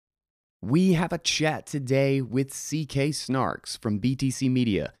We have a chat today with CK Snarks from BTC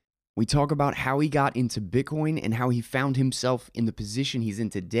Media. We talk about how he got into Bitcoin and how he found himself in the position he's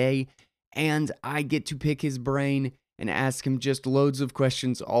in today. And I get to pick his brain and ask him just loads of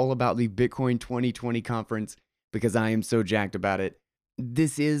questions all about the Bitcoin 2020 conference because I am so jacked about it.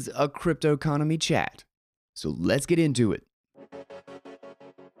 This is a crypto economy chat. So let's get into it.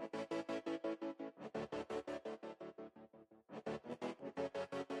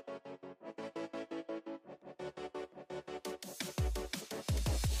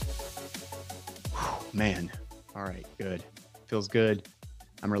 Man, all right, good. Feels good.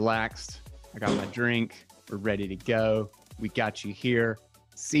 I'm relaxed. I got my drink. We're ready to go. We got you here.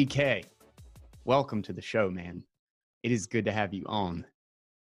 CK, welcome to the show, man. It is good to have you on.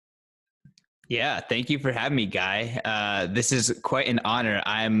 Yeah, thank you for having me, Guy. This is quite an honor.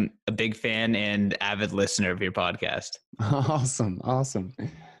 I'm a big fan and avid listener of your podcast. Awesome.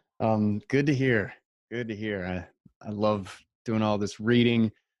 Good to hear. Good to hear. I love doing all this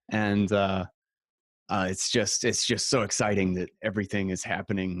reading, and it's just so exciting that everything is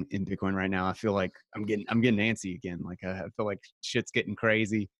happening in Bitcoin right now. I feel like I'm getting antsy again. Like I feel like shit's getting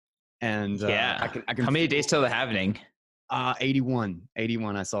crazy, and Yeah. I can. How many days till the happening? 81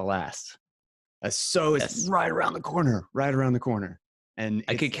 I saw last. So it's Yes. right around the corner. And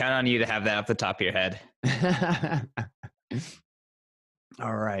I could count on you to have that off the top of your head.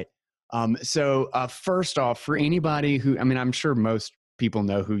 All right. So first off, for anybody who, I mean, I'm sure most people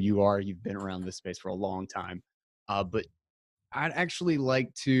know who you are. You've been around this space for a long time. But I'd actually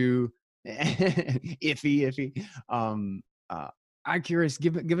like to, iffy. I'm curious,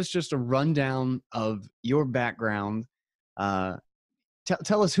 give us just a rundown of your background.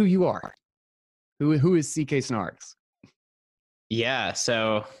 Tell us who you are. Who is CK Snarks? Yeah,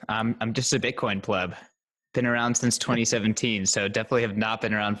 so I'm just a Bitcoin pleb. Been around since 2017, so definitely have not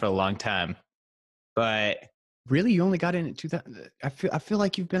been around for a long time. But really, you only got in at 2000. I feel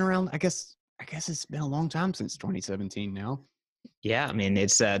like you've been around. I guess it's been a long time since 2017 now. yeah, I mean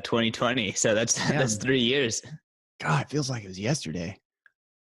it's 2020, so that's 3 years. God, it feels like it was yesterday.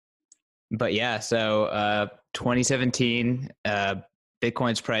 But yeah, so 2017,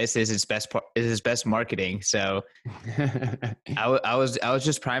 Bitcoin's price is its best marketing. So I was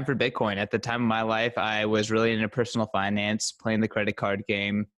just primed for Bitcoin at the time of my life. I was really into personal finance, playing the credit card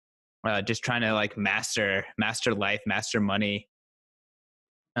game, just trying to like master life, master money.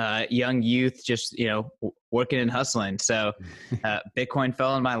 Young youth, just working and hustling. So Bitcoin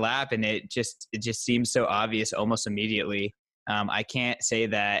fell in my lap, and it just seems so obvious almost immediately. I can't say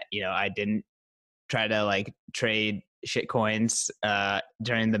that I didn't try to like trade shit coins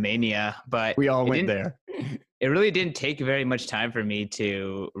during the mania, but we all went there. It really didn't take very much time for me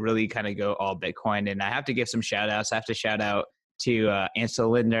to really kind of go all Bitcoin. And I have to give some shout outs. I have to shout out to Ansel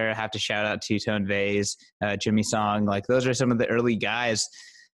Lindner. I have to shout out to Tone Vase, Jimmy Song. Like those are some of the early guys.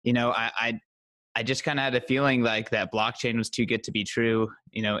 I just kind of had a feeling like that blockchain was too good to be true,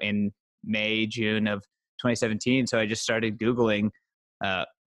 in May, June of 2017. So I just started Googling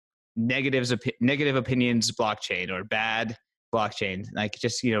negative opinions blockchain or bad blockchain, like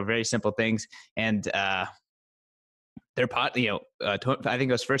just very simple things. And their I think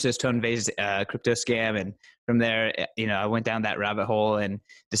it was first as Tone Vase crypto scam, and from there I went down that rabbit hole and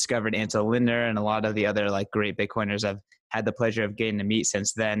discovered Ansel Lindner and a lot of the other like great Bitcoiners I've had the pleasure of getting to meet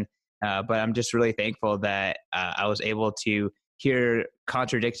since then. But I'm just really thankful that I was able to hear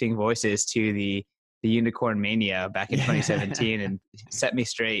contradicting voices to the unicorn mania back in 2017 and set me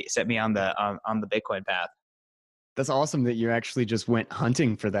on the Bitcoin path. That's awesome that you actually just went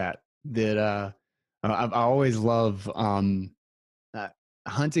hunting for that. I always love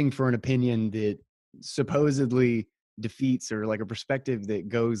hunting for an opinion that supposedly defeats or like a perspective that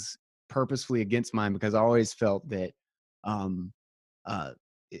goes purposefully against mine, because I always felt that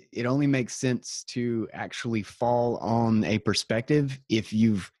it only makes sense to actually fall on a perspective if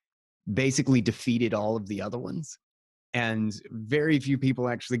you've basically defeated all of the other ones. And very few people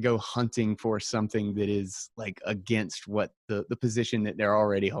actually go hunting for something that is like against what the position that they're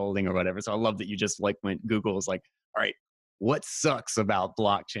already holding or whatever. So I love that you just like went Google is like, all right, what sucks about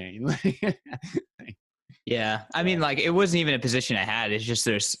blockchain? Yeah. I mean, like it wasn't even a position I had. It's just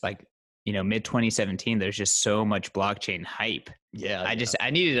there's like, mid 2017, there's just so much blockchain hype. Yeah. I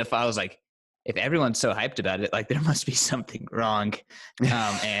needed I was like, if everyone's so hyped about it, like there must be something wrong.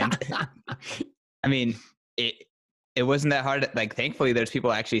 And I mean, it wasn't that hard. Like, thankfully there's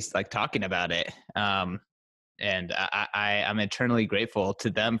people actually like talking about it. And I'm eternally grateful to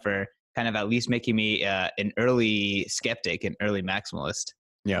them for kind of at least making me an early skeptic, an early maximalist.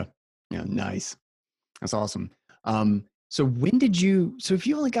 Yeah. Nice. That's awesome. So if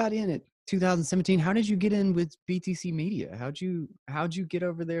you only got in at 2017. How did you get in with BTC Media? How'd you get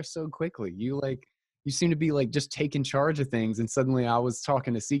over there so quickly? You seem to be like just taking charge of things, and suddenly I was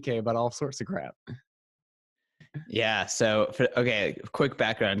talking to CK about all sorts of crap. Yeah. So, okay, quick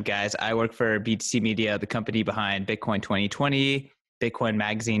background, guys. I work for BTC Media, the company behind Bitcoin2020,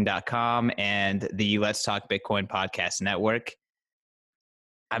 Bitcoinmagazine.com, and the Let's Talk Bitcoin podcast network.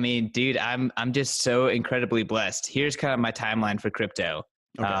 I mean, dude, I'm just so incredibly blessed. Here's kind of my timeline for crypto.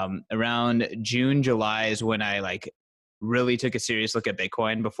 Okay. Around June, July is when I like really took a serious look at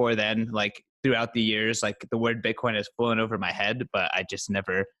Bitcoin. Before then, like throughout the years, like the word Bitcoin has flown over my head, but I just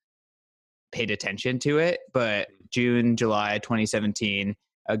never paid attention to it. But June, July 2017,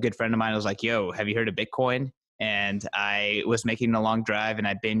 a good friend of mine was like, yo, have you heard of Bitcoin? And I was making a long drive and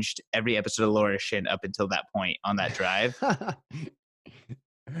I binged every episode of Laura Shin up until that point on that drive.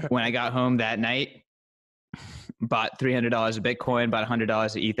 When I got home that night, bought $300 of Bitcoin, bought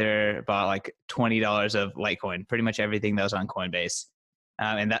 $100 of Ether, bought like $20 of Litecoin, pretty much everything that was on Coinbase.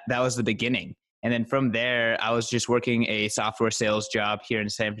 And that was the beginning. And then from there, I was just working a software sales job here in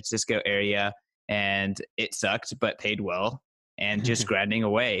the San Francisco area, and it sucked, but paid well, and just grinding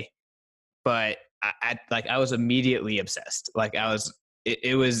away. But I was immediately obsessed. Like I was,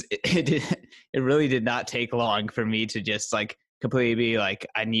 it really did not take long for me to just like completely be like,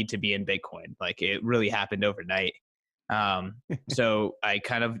 I need to be in Bitcoin. Like it really happened overnight. So I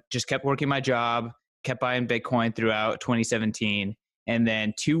kind of just kept working my job, kept buying Bitcoin throughout 2017. And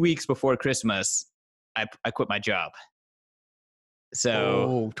then 2 weeks before Christmas, I quit my job. So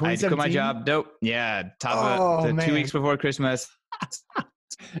Oh, I quit my 2017? job. Dope. Yeah. Top of Oh the 2 man. weeks before Christmas,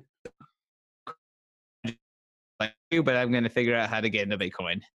 like, but I'm going to figure out how to get into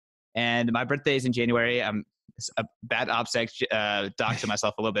Bitcoin. And my birthday is in January. I'm a bad doc to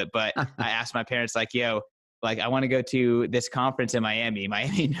myself a little bit, but I asked my parents like, yo, like I want to go to this conference in Miami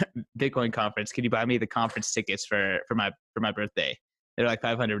Bitcoin conference. Could you buy me the conference tickets for my birthday? They're like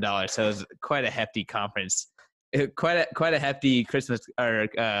 $500. So it was quite a hefty conference, quite a hefty Christmas or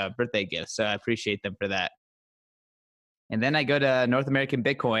birthday gift. So I appreciate them for that. And then I go to North American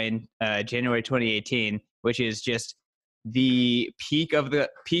Bitcoin, January 2018, which is just the peak of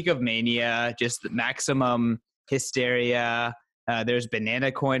mania, just the maximum hysteria. There's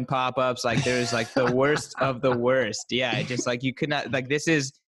banana coin pop-ups, like there's like the worst of the worst. Yeah, just like you could not like this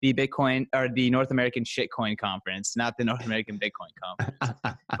is the Bitcoin or the North American Shitcoin conference, not the North American Bitcoin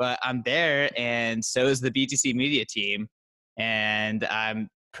conference. But I'm there, and so is the BTC Media team, and I'm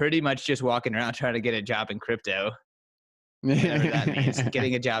pretty much just walking around trying to get a job in crypto, whatever that means,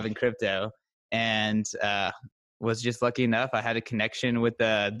 getting a job in crypto. And was just lucky enough. I had a connection with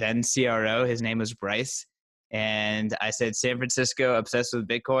the then CRO. His name was Bryce. And I said, San Francisco, obsessed with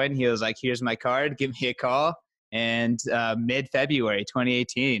Bitcoin. He was like, here's my card. Give me a call. And mid-February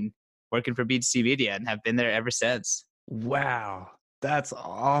 2018, working for BTC Media and have been there ever since. Wow. That's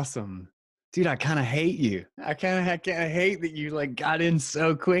awesome. Dude, I kind of hate you. I kind of hate that you like got in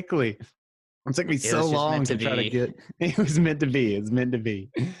so quickly. It took me It so was just long meant to to try to be. get. It was meant to be. It's meant to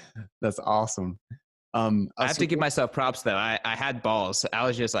be. That's awesome. I have So to give myself props though. I had balls. I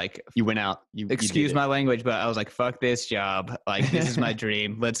was just like, you went out. You did excuse it. my language, but I was like, fuck this job. Like, this is my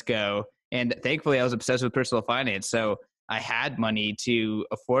dream. Let's go. And thankfully, I was obsessed with personal finance. So I had money to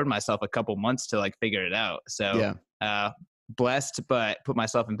afford myself a couple months to like figure it out. So Yeah. blessed, but put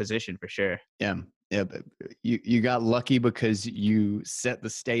myself in position for sure. Yeah. Yeah. But you got lucky because you set the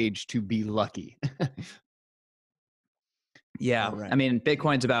stage to be lucky. Yeah. All right. I mean,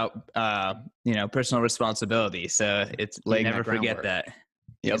 Bitcoin's about, personal responsibility. So you Laying that never forget groundwork. that.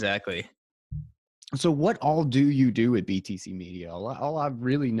 Yep. Exactly. So what all do you do at BTC Media? All I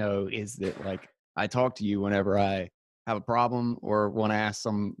really know is that like I talk to you whenever I have a problem or want to ask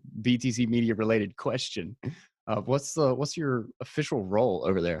some BTC Media related question. What's your official role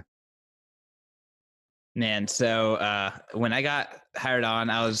over there? Man, so when I got hired on,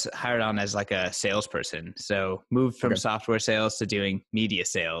 I was hired on as like a salesperson. So moved from Okay. software sales to doing media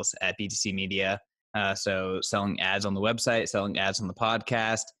sales at BTC Media. So selling ads on the website, selling ads on the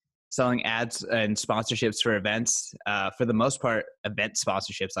podcast, selling ads and sponsorships for events. For the most part, event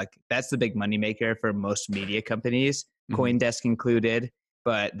sponsorships, like that's the big moneymaker for most media companies, Mhm. CoinDesk included.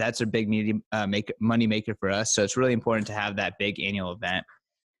 But that's a big media money maker for us. So it's really important to have that big annual event.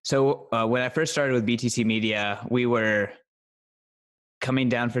 So when I first started with BTC Media, we were coming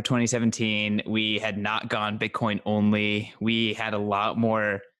down for 2017. We had not gone Bitcoin only. We had a lot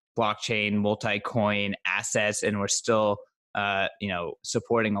more blockchain, multi-coin assets, and we're still,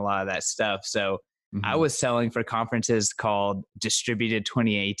 supporting a lot of that stuff. So I Mhm. was selling for conferences called Distributed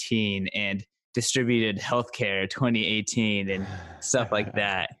 2018 and Distributed Healthcare 2018 and stuff like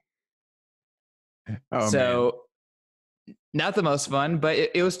that. Oh man. So not the most fun, but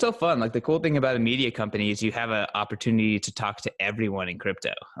it was still fun. Like the cool thing about a media company is you have an opportunity to talk to everyone in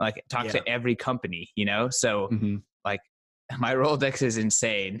crypto, like talk Yeah. to every company, you know? So Hmm. like my Rolodex is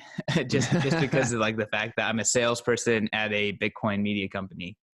insane just because of like the fact that I'm a salesperson at a Bitcoin media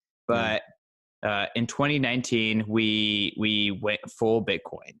company. Yeah. But in 2019, we went full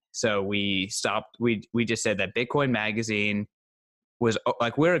Bitcoin. So we stopped. We just said that Bitcoin Magazine was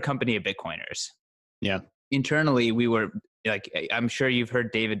like, we're a company of Bitcoiners. Yeah. Internally, we were like, I'm sure you've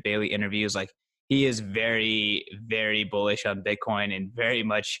heard David Bailey interviews. Like he is very, very bullish on Bitcoin and very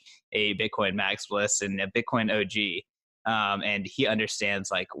much a Bitcoin maximalist and a Bitcoin OG. And he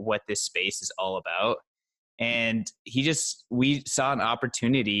understands like what this space is all about. And we saw an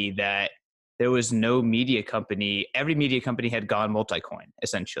opportunity that there was no media company. Every media company had gone multi-coin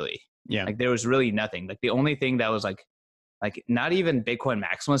essentially. Yeah. Like there was really nothing. Like the only thing that was like not even Bitcoin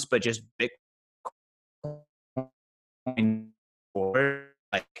maximalist, but just Bitcoin forward,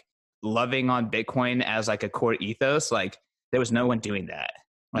 like loving on Bitcoin as like a core ethos. Like there was no one doing that.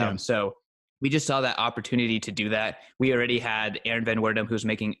 Yeah. So we just saw that opportunity to do that. We already had Aaron Van Werdum, who's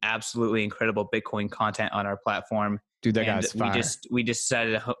making absolutely incredible Bitcoin content on our platform, Dude, that and guy's fire. we just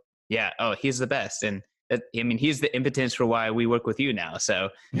decided, yeah, oh, he's the best, and that, I mean, he's the impetus for why we work with you now. So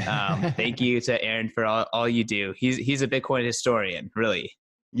thank you to Aaron for all you do. He's a Bitcoin historian, really.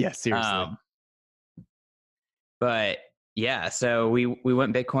 Yeah, seriously. Um, but yeah, so we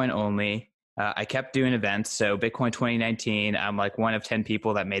went Bitcoin only. I kept doing events. So Bitcoin 2019, I'm like one of 10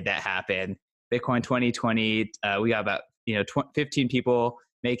 people that made that happen. Bitcoin 2020, we got about 15 people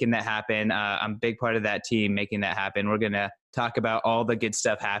making that happen. I'm a big part of that team making that happen. We're gonna talk about all the good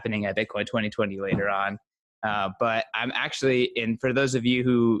stuff happening at Bitcoin 2020 later on. But I'm actually, and for those of you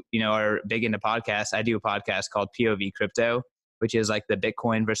who are big into podcasts, I do a podcast called POV Crypto, which is like the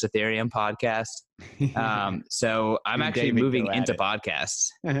Bitcoin versus Ethereum podcast. So I'm You and actually David moving go at into it. podcasts.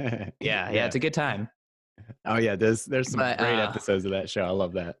 Yeah, Yeah. it's a good time. Oh yeah, there's some But great episodes of that show. I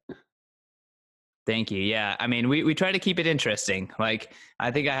love that. thank you. Yeah, I mean, we try to keep it interesting. Like, I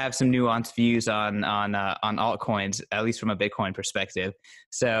think I have some nuanced views on altcoins, at least from a Bitcoin perspective.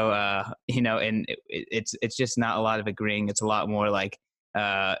 So and it's just not a lot of agreeing. It's a lot more like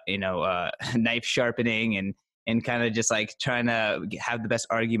knife sharpening and kind of just like trying to have the best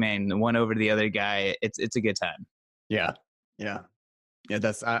argument one over the other guy. It's a good time. Yeah. Yeah. Yeah,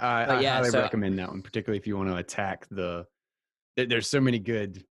 that's I But I yeah, highly so recommend that one, particularly if you want to attack there's so many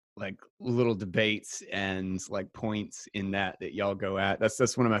good like little debates and like points in that y'all go at.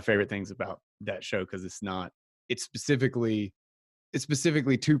 That's one of my favorite things about that show because it's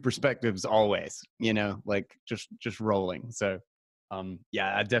specifically two perspectives always, like just rolling. So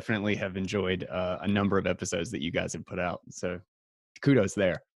yeah, I definitely have enjoyed a number of episodes that you guys have put out. So kudos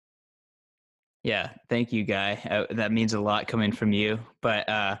there. yeah, thank you, Guy. That means a lot coming from you.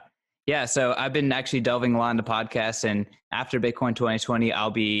 But yeah, so I've been actually delving a lot into podcasts, and after Bitcoin 2020,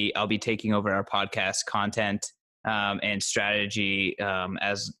 I'll be taking over our podcast content and strategy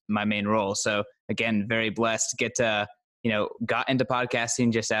as my main role. So again, very blessed to get to got into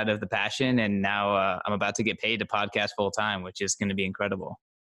podcasting just out of the passion, and now I'm about to get paid to podcast full time, which is going to be incredible.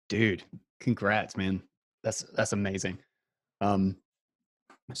 Dude, congrats, man. That's amazing. Um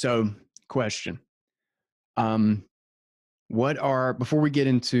so question. Um what are before we get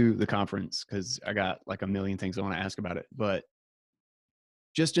into the conference, because I got like a million things I want to ask about it, but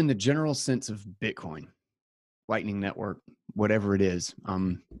just in the general sense of Bitcoin, Lightning Network, whatever it is,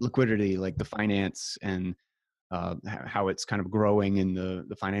 liquidity, like the finance and how it's kind of growing in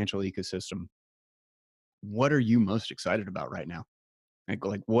the financial ecosystem. What are you most excited about right now?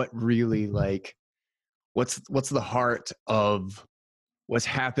 Like what really like what's the heart of what's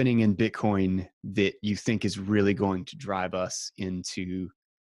happening in Bitcoin that you think is really going to drive us into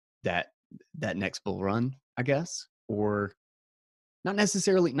that that next bull run, I guess, or not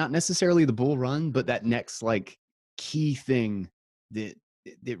necessarily the bull run, but that next like key thing that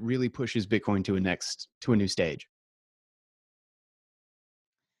that really pushes Bitcoin to a new stage.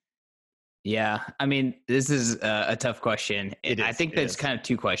 Yeah, I mean, this is a tough question. It I is. think It there's is. kind of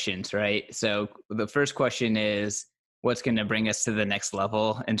two questions, right? So the first question is what's going to bring us to the next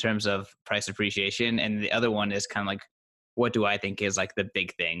level in terms of price appreciation, and the other one is kind of like what do I think is like the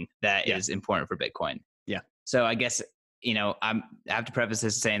big thing that Yeah. is important for Bitcoin. Yeah. So I guess I have to preface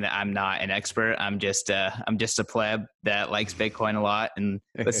this saying that I'm not an expert. I'm just a pleb that likes Bitcoin a lot and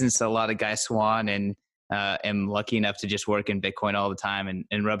listens to a lot of Guy Swan and am lucky enough to just work in Bitcoin all the time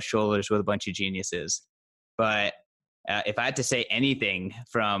and rub shoulders with a bunch of geniuses. But if I had to say anything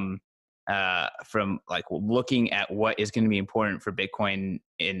from like looking at what is going to be important for Bitcoin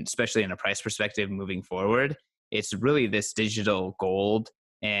especially in a price perspective moving forward, it's really this digital gold,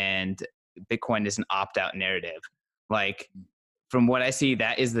 and Bitcoin is an opt-out narrative. Like, from what I see,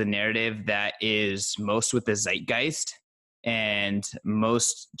 that is the narrative that is most with the zeitgeist and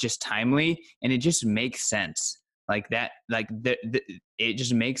most just timely, and it just makes sense. Like that, it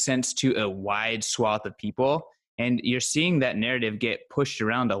just makes sense to a wide swath of people, and you're seeing that narrative get pushed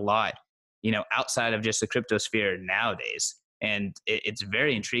around a lot, outside of just the crypto sphere nowadays, and it's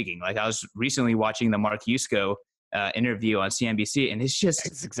very intriguing. Like, I was recently watching the Mark Yusko interview on CNBC, and it's just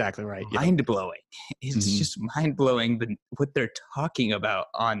That's exactly right. Yep. mind blowing. It's Hmm. just mind blowing what they're talking about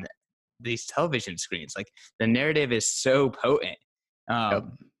on these television screens. Like, the narrative is so potent. Yep.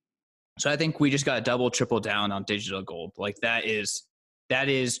 Um, so I think we just got to double, triple down on digital gold. Like, that is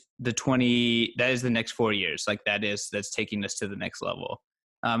the next 4 years. Like, that's taking us to the next level.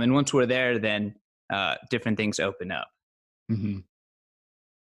 And once we're there, then different things open up. Hmm.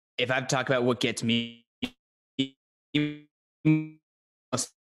 If I talk about what gets me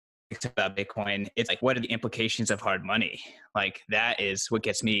most about Bitcoin, it's like, what are the implications of hard money? Like, that is what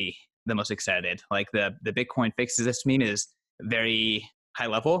gets me the most excited. Like, the Bitcoin fixes this meme is very high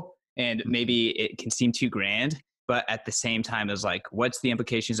level, and Hmm. maybe it can seem too grand, but at the same time, is like, what's the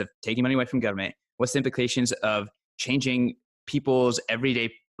implications of taking money away from government? What's the implications of changing people's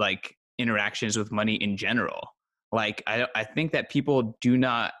everyday like interactions with money in general? Like, I think that people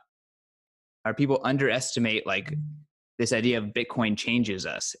underestimate like this idea of Bitcoin changes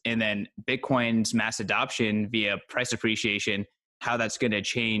us, and then Bitcoin's mass adoption via price appreciation, how that's going to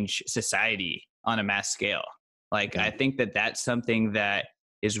change society on a mass scale. Like, Yeah. I think that that's something that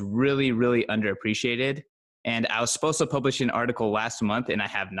is really, really underappreciated. And I was supposed to publish an article last month, and I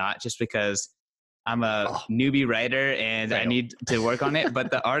have not, just because I'm a Oh, newbie writer and I fail. need to work on it.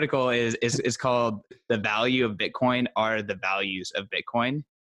 But the article is called "The Value of Bitcoin Are the Values of Bitcoin,"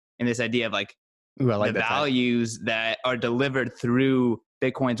 and this idea of like Ooh, I the like that title. values that are delivered through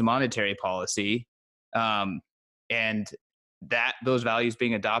Bitcoin's monetary policy, um, and that those values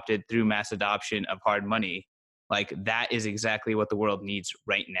being adopted through mass adoption of hard money, like, that is exactly what the world needs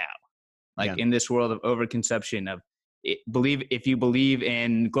right now. Like, Yeah. in this world of overconsumption of believe if you believe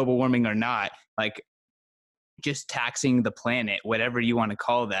in global warming or not, like, just taxing the planet, whatever you want to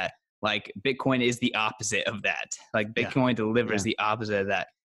call that. Like, Bitcoin is the opposite of that. Like, Yeah. Bitcoin delivers Yeah. the opposite of that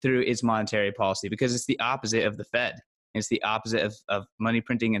through its monetary policy, because it's the opposite of the Fed. It's the opposite of money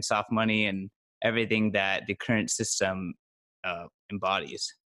printing and soft money and everything that the current system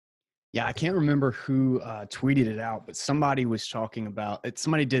embodies. Yeah, I can't remember who tweeted it out, but somebody was talking about it.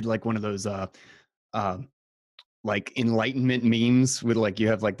 Somebody did like one of those uh, like enlightenment memes with like you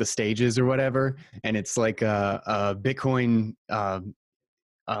have like the stages or whatever, and it's like Bitcoin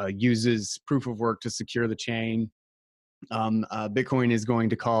uses proof of work to secure the chain. Bitcoin is going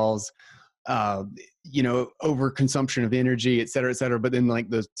to cause uh, overconsumption of energy, et cetera, et cetera. But then like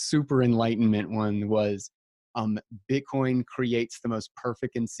the super enlightenment one was um, Bitcoin creates the most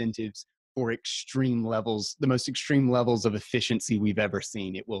perfect incentives for extreme levels, the most extreme levels of efficiency we've ever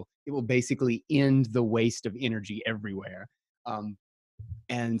seen. It will basically end the waste of energy everywhere. Um,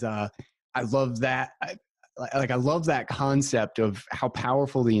 and I love that. I love that concept of how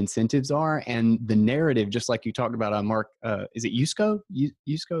powerful the incentives are and the narrative, just like you talked about. Mark, is it Yusko?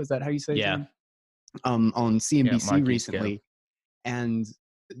 Yusko, is that how you say his Yeah. name? On Yeah. CNBC Mark Yusko. recently, and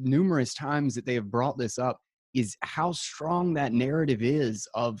numerous times that they have brought this up is how strong that narrative is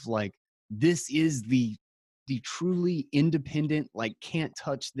of like this is the truly independent, like can't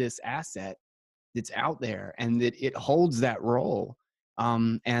touch this asset that's out there, and that it holds that role.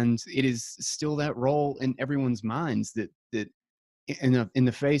 And it is still that role in everyone's minds that in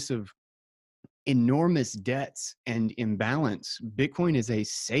the face of enormous debts and imbalance, Bitcoin is a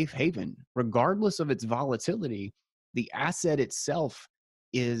safe haven. Regardless of its volatility, the asset itself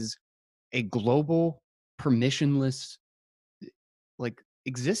is a global, permissionless, like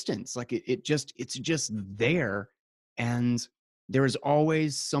existence. Like it's just there. And there is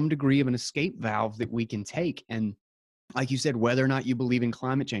always some degree of an escape valve that we can take. And like you said, whether or not you believe in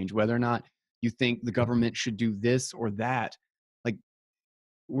climate change, whether or not you think the government should do this or that, like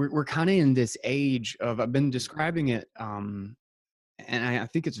we're kind of in this age of, I've been describing it, and I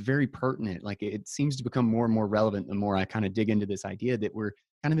think it's very pertinent. Like it seems to become more and more relevant the more I kind of dig into this idea that we're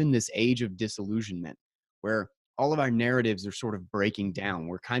kind of in this age of disillusionment where all of our narratives are sort of breaking down.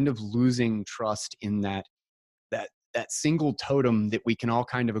 We're kind of losing trust in that single totem that we can all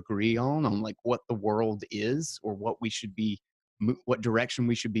kind of agree on like what the world is or what we should be, what direction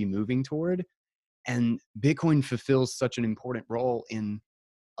we should be moving toward. And Bitcoin fulfills such an important role in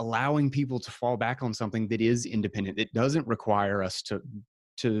allowing people to fall back on something that is independent. It doesn't require us to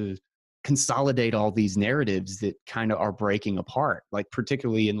to consolidate all these narratives that kind of are breaking apart, like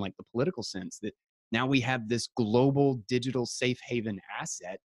particularly in like the political sense, that now we have this global digital safe haven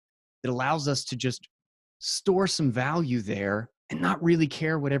asset that allows us to just store some value there and not really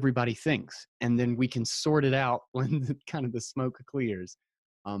care what everybody thinks. And then we can sort it out when kind of the smoke clears.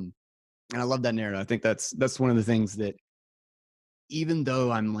 Um, and I love that narrative. I think that's one of the things that, even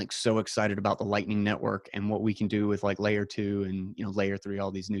though I'm like so excited about the Lightning Network and what we can do with like layer 2 and layer 3,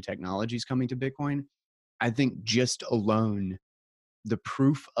 all these new technologies coming to Bitcoin, I think just alone the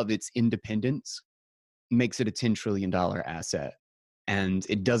proof of its independence makes it a $10 trillion asset. And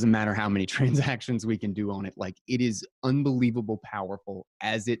it doesn't matter how many transactions we can do on it. Like, it is unbelievable powerful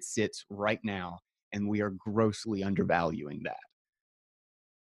as it sits right now. And we are grossly undervaluing that.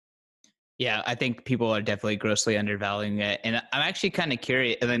 Yeah, I think people are definitely grossly undervaluing it. And I'm actually kind of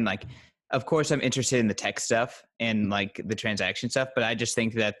curious. And then, like, of course, I'm interested in the tech stuff and like the transaction stuff, but I just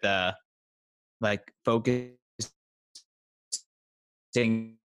think that the like focusing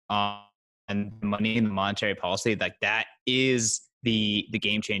on money and the monetary policy, like that is the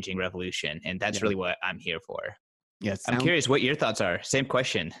game changing revolution. And that's Yeah. really what I'm here for. Yeah. I'm curious what your thoughts are. Same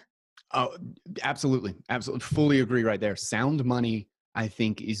question. Oh, absolutely. Absolutely. Fully agree right there. Sound money, I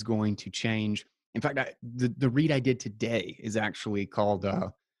think, is going to change. In fact, the read I did today is actually called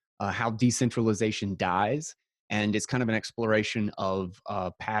How Decentralization Dies. And it's kind of an exploration of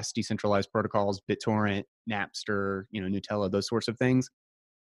past decentralized protocols, BitTorrent, Napster, Nutella, those sorts of things.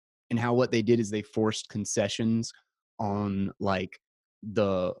 And how what they did is they forced concessions on like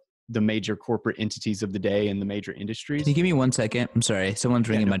the the major corporate entities of the day and the major industries. Can you give me 1 second? I'm sorry. Someone's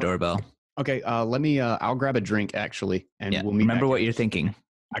Yeah, ringing no my problem. doorbell. Okay, let me. I'll grab a drink actually, and Yeah. we'll meet Remember back here. what you're thinking.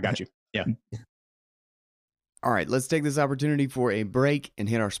 I got you. Yeah. All right, let's take this opportunity for a break and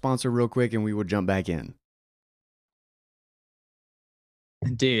hit our sponsor real quick, and we will jump back in.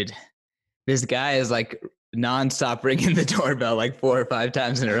 Dude, this guy is like nonstop ringing the doorbell like 4 or 5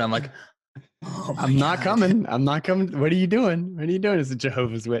 times in a row. I'm like, oh my I'm not God. coming. I'm not coming. What are you doing? What are you doing as a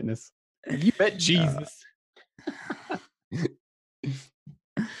Jehovah's Witness? Have you met Jesus?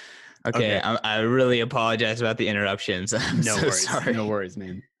 Okay, Okay. I really apologize about the interruptions. I'm No so worries. sorry. No worries,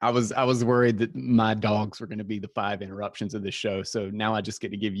 man. I was worried that my dogs were going to be the 5 interruptions of the show, so now I just get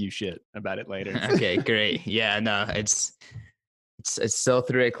to give you shit about it later. Okay, great. Yeah, no, it's still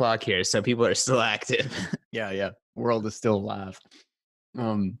 3 o'clock here, so people are still active. Yeah. World is still alive.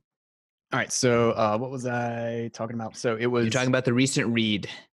 All right. So, what was I talking about? So it You're talking was, about the recent read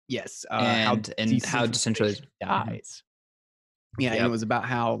yes, how and how decentralization decentralized. Mhm. dies. Yeah, and it Yep. was about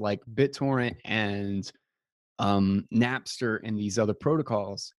how like BitTorrent and Napster and these other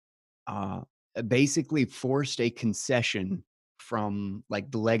protocols uh, basically forced a concession from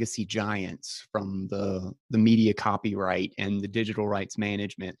like the legacy giants, from the media copyright and the digital rights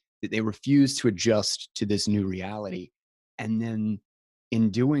management, that they refused to adjust to this new reality. And then in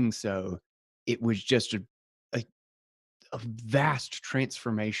doing so, it was just a, a vast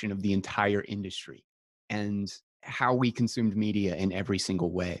transformation of the entire industry and how we consumed media in every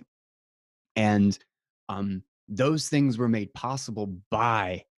single way. And those things were made possible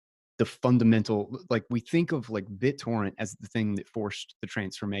by the fundamental, like we think of like BitTorrent as the thing that forced the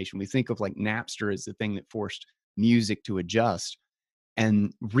transformation. We think of like Napster as the thing that forced music to adjust.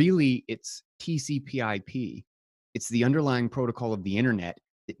 And really, it's TCP/IP. It's the underlying protocol of the internet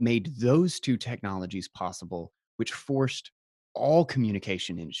that made those two technologies possible, which forced all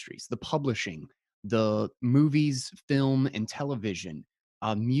communication industries, the publishing, the movies, film, and television,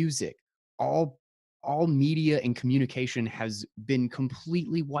 music, all all media and communication has been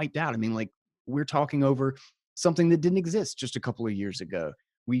completely wiped out. I mean, like, we're talking over something that didn't exist just a couple of years ago.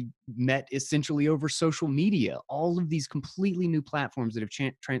 We met essentially over social media, all of these completely new platforms that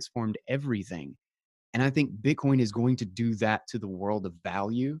have transformed everything. And I think Bitcoin is going to do that to the world of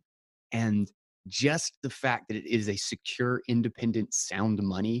value. And just the fact that it is a secure, independent, sound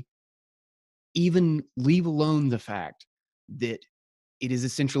money, even leave alone the fact that it is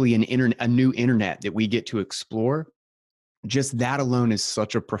essentially a new internet that we get to explore. Just that alone is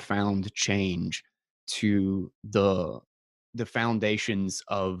such a profound change to the foundations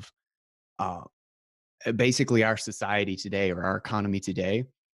of uh, basically our society today, or our economy today.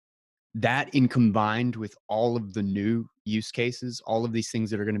 That, in combined with all of the new use cases, all of these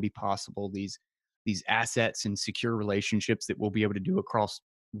things that are going to be possible, these assets and secure relationships that we'll be able to do across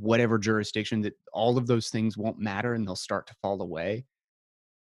whatever jurisdiction, that all of those things won't matter and they'll start to fall away.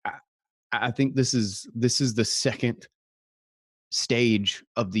 I, I think this is the second stage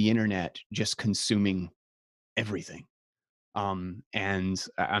of the internet just consuming everything. And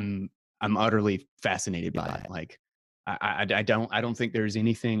I'm utterly fascinated by it. Like, I don't think there's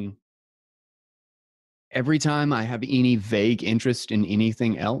anything. Every time I have any vague interest in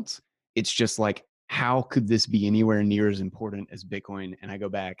anything else, it's just like, how could this be anywhere near as important as Bitcoin? And I go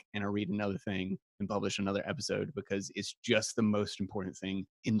back and I read another thing and publish another episode because it's just the most important thing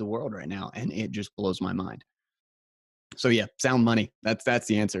in the world right now, and it just blows my mind. So yeah, sound money. That's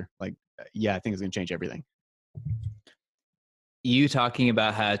the answer. Like, yeah, I think it's gonna change everything. You talking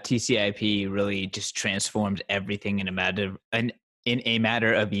about how TCIP really just transformed everything in a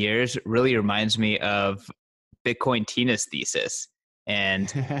matter of years really reminds me of Bitcoin Tina's thesis. And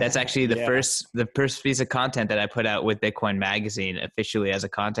that's actually Yeah. the first piece of content that I put out with Bitcoin Magazine officially as a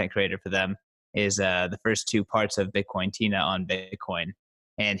content creator for them is the first two parts of Bitcoin Tina on Bitcoin.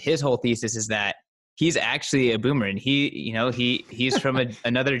 And his whole thesis is that he's actually a boomer, and he's from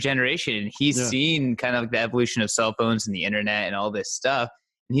another generation, and he's Yeah. seen kind of the evolution of cell phones and the internet and all this stuff.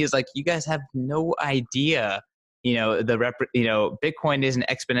 And he's like, you guys have no idea, Bitcoin is an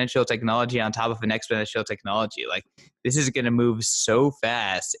exponential technology on top of an exponential technology. Like, this is going to move so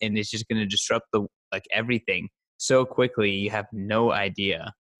fast, and it's just going to disrupt everything so quickly. You have no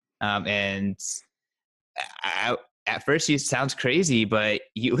idea. And I, at first, it sounds crazy, but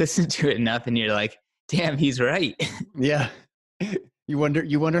you listen to it enough, and you're like, damn, he's right. Yeah. You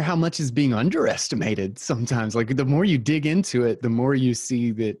wonder how much is being underestimated sometimes. Like, the more you dig into it, the more you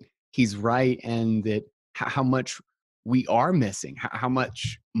see that he's right, and that how much we are missing, how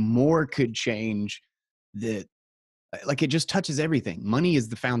much more could change. That, like, it just touches everything. Money is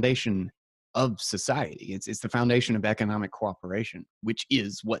the foundation of society. It's the foundation of economic cooperation, which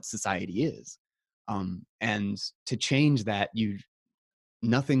is what society is. And to change that,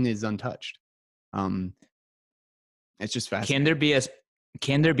 nothing is untouched. Um, it's just can fascinating. there be a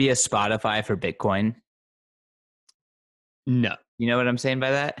can there be a Spotify for Bitcoin? No. You know what I'm saying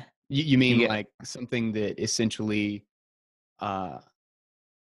by that? You You mean get like something that essentially, uh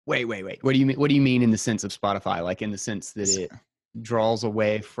wait. What do you mean in the sense of Spotify? Like, in the sense that it draws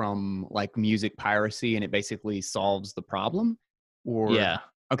away from like music piracy and it basically solves the problem? Or yeah.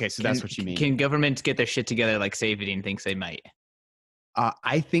 okay, so that's what you mean. Can governments get their shit together like Savidine thinks they might?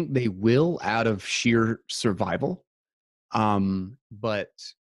 I think they will, out of sheer survival. But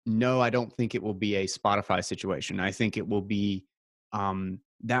no, I don't think it will be a Spotify situation. I think it will be,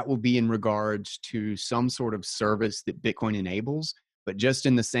 that will be in regards to some sort of service that Bitcoin enables, but just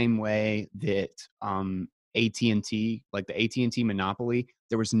in the same way that AT&T, like the AT&T monopoly,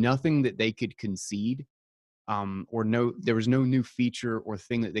 there was nothing that they could concede, or no, there was no new feature or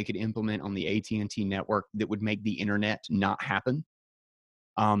thing that they could implement on the AT&T network that would make the internet not happen.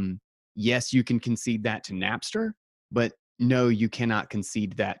 Um, yes, you can concede that to Napster, but no, you cannot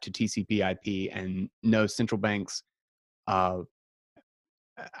concede that to TCP/IP, and no, central banks. Uh,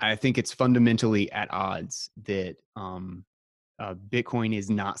 I think it's fundamentally at odds that Bitcoin is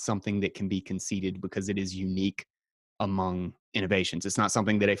not something that can be conceded because it is unique among innovations. It's not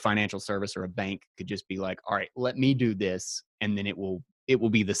something that a financial service or a bank could just be like, all right, let me do this, and then it will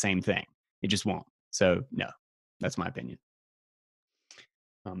be the same thing. It just won't. So no, that's my opinion.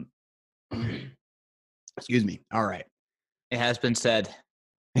 Um, excuse me. All right. It has been said.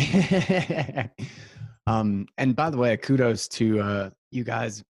 And by the way, kudos to you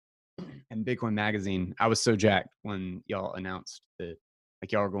guys and Bitcoin Magazine. I was so jacked when y'all announced that,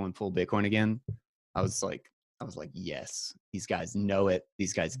 like, y'all are going full Bitcoin again. I was like, yes, these guys know it.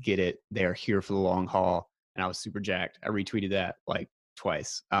 These guys get it. They are here for the long haul. And I was super jacked. I retweeted that like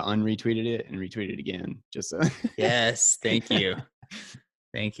twice. I unretweeted it and retweeted it again. Just so. Yes, thank you.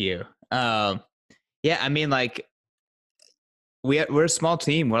 Thank you. Yeah, I mean, like, we're a small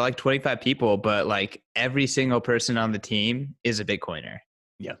team. We're like 25 people, but like every single person on the team is a Bitcoiner.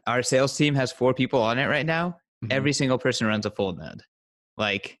 Yeah. Our sales team has 4 people on it right now. Mhm. Every single person runs a full node.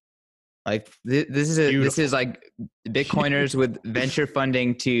 Like, this is Beautiful. like Bitcoiners with venture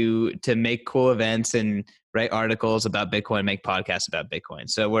funding to make cool events and write articles about Bitcoin, make podcasts about Bitcoin.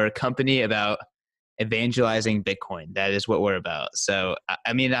 So we're a company about evangelizing Bitcoin. That is what we're about. So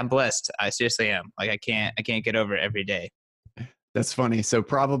I mean, I'm blessed. I seriously am. Like, I can't get over it every day. That's funny. So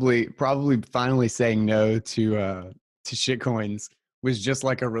probably finally saying no to shitcoins was just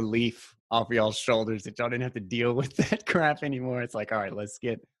like a relief off y'all's shoulders, that y'all didn't have to deal with that crap anymore. It's like, all right, let's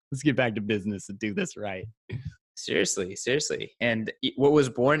get back to business and do this right. Seriously. And what was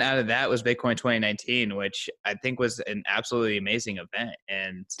born out of that was Bitcoin 2019, which I think was an absolutely amazing event.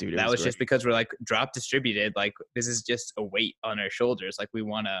 And Dude, it that was was great. just because we're like drop distributed. Like, this is just a weight on our shoulders. Like, we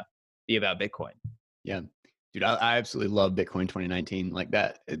want to be about Bitcoin. Yeah. Dude, I absolutely love Bitcoin 2019. Like,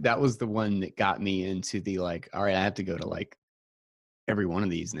 that was the one that got me into the, like, all right, I have to go to like every one of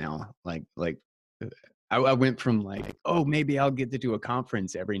these now. Like, I went from like, oh, maybe I'll get to do a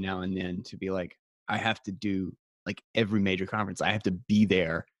conference every now and then to be like, I have to do like every major conference. I have to be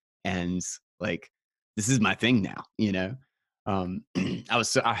there, and like this is my thing now, you know.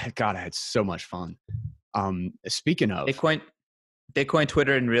 God, I had so much fun. Speaking of, Bitcoin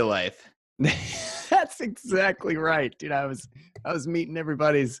Twitter in real life. that's exactly right, dude. I was meeting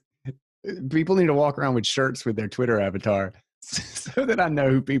everybody's. People need to walk around with shirts with their Twitter avatar so that I know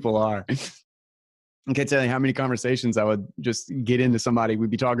who people are. I can't tell you how many conversations I would just get into somebody.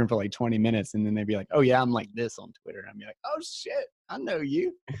 We'd be talking for like 20 minutes, and then they'd be like, "Oh yeah, I'm like this on Twitter." I'd be like, "Oh shit, I know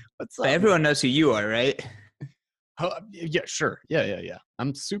you. What's But up, everyone man?" knows who you are, right? Oh, yeah, sure. Yeah.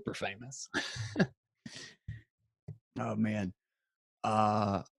 I'm super famous. Oh man.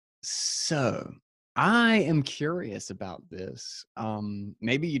 Uh, so I am curious about this.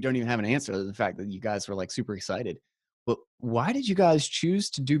 Maybe you don't even have an answer to the fact that you guys were like super excited. But why did you guys choose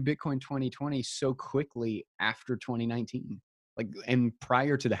to do Bitcoin 2020 so quickly after 2019? Like, and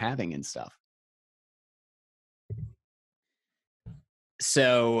prior to the halving and stuff?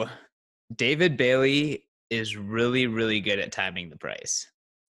 So David Bailey is really, really good at timing the price.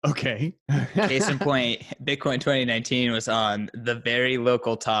 Okay. Case in point, Bitcoin 2019 was on the very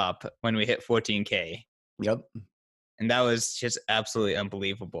local top when we hit 14K. Yep. And that was just absolutely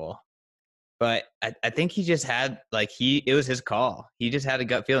unbelievable. But I think he just had it was his call. He just had a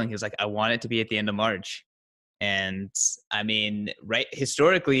gut feeling. He was like, I want it to be at the end of March. And I mean, right,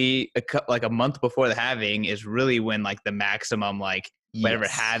 historically, like a month before the halving is really when like the maximum, like whatever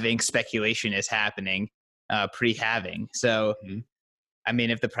Yes. halving speculation is happening, pre-halving. So, Mhm. I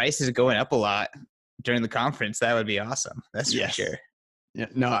mean, if the price is going up a lot during the conference, that would be awesome. That's for Yes. sure. Yeah,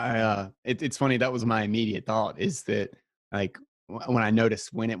 no, it's funny. That was my immediate thought is that like when I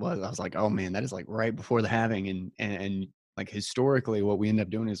noticed when it was, I was like, oh man, that is like right before the halving. And like historically, what we end up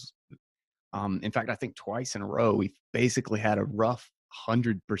doing is, in fact, I think twice in a row, we've basically had a rough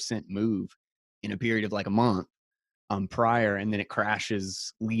 100% move in a period of like a month, prior, and then it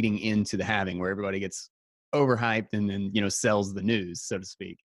crashes leading into the halving where everybody gets overhyped and then, you know, sells the news, so to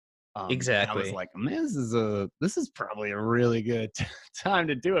speak. And I was Exactly. like, man, this is probably a really good time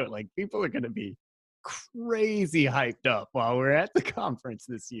to do it. Like people are going to be crazy hyped up while we're at the conference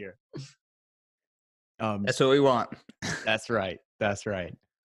this year. Um, That's what we want. that's right. That's right.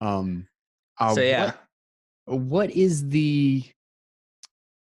 Um, So yeah. what is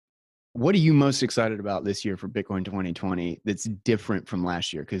what are you most excited about this year for Bitcoin 2020 that's different from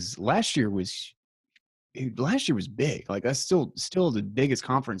last year? Because last year was big. Like that's still the biggest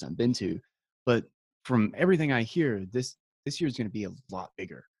conference I've been to, but from everything I hear, this year is going to be a lot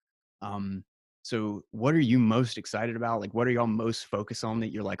bigger. Um, so what are you most excited about? Like, what are y'all most focused on that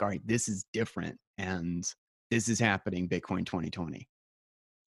you're like, all right, this is different and this is happening Bitcoin 2020?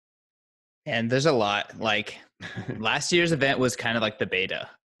 And there's a lot. Like last year's event was kind of like the beta.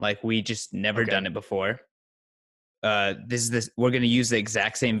 Like we just never Okay. done it before. This we're going to use the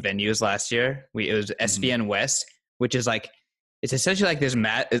exact same venue as last year. It was Hmm. SVN West, which is like it's essentially like this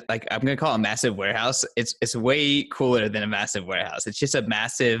like I'm going to call it a massive warehouse. It's way cooler than a massive warehouse. It's just a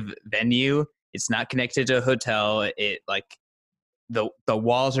massive venue. It's not connected to a hotel. It like the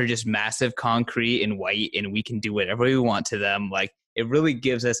walls are just massive concrete and white, and we can do whatever we want to them. Like it really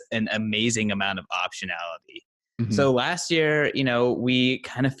gives us an amazing amount of optionality. Hmm. So last year, we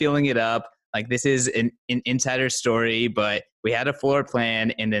kind of filling it up. Like this is an insider story, but we had a floor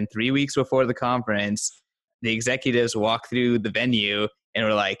plan, and then 3 weeks before the conference, the executives walked through the venue and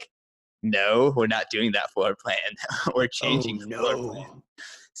were like, "No, we're not doing that floor plan. We're Oh changing the floor plan." no.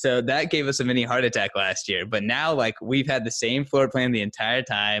 So that gave us a mini heart attack last year. But now, like, we've had the same floor plan the entire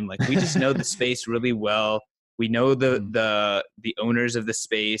time. Like, we just know the space really well. We know the Mhm. the the owners of the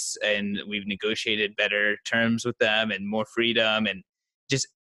space, and we've negotiated better terms with them and more freedom, and just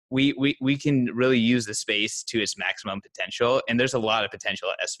we can really use the space to its maximum potential. And there's a lot of potential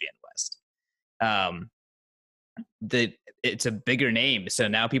at SVN West. Um, the it's a bigger name, so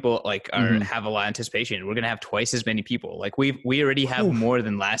now people like are Mhm. have a lot of anticipation. We're gonna have twice as many people. Like we already have Whew. more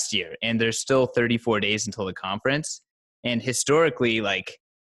than last year, and there's still 34 days until the conference. And historically, like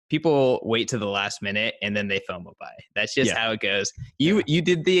people wait to the last minute and then they FOMO buy. That's just Yeah. how it goes. Yeah. You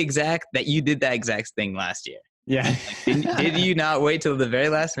did that exact thing last year. Yeah. Like did you not wait till the very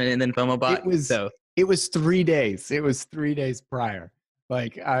last minute and then FOMO it bought? was So it was 3 days. It was 3 days prior.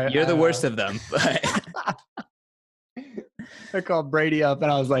 Like you're the worst of them. But I called Brady up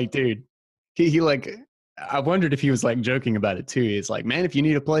and I was like, dude, he like, I wondered if he was like joking about it too. He's like, man, if you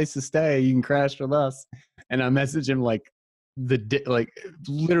need a place to stay, you can crash with us. And I messaged him like like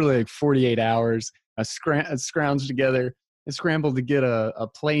literally like 48 hours. I scrounged together scrambled to get a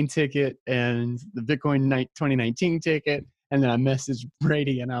plane ticket and the Bitcoin 2019 ticket. And then I messaged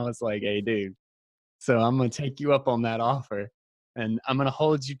Brady and I was like, hey, dude, so I'm going to take you up on that offer and I'm going to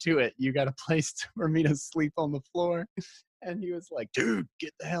hold you to it. You got a place for me to sleep on the floor. And he was like, dude,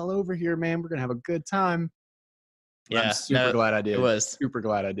 get the hell over here, man. We're going to have a good time. And I'm Yeah, super no, glad I it did. was. Super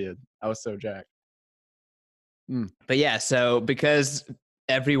glad I did. I was so jacked. But yeah, so because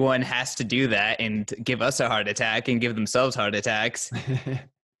everyone has to do that and give us a heart attack and give themselves heart attacks,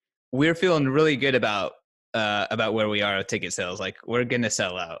 we're feeling really good about where we are with ticket sales. Like we're gonna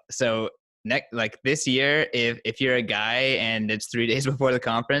sell out. So next, like this year, if you're a guy and it's 3 days before the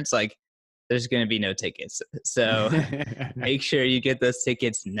conference, like there's gonna be no tickets. So make sure you get those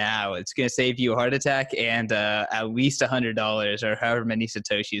tickets now. It's gonna save you a heart attack and at least $100 or however many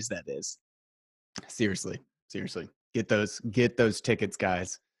satoshis that is. Seriously, seriously, get those tickets,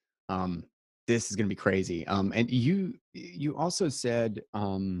 guys. This is gonna be crazy. And you also said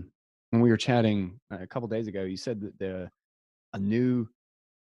when we were chatting a couple days ago, you said that a new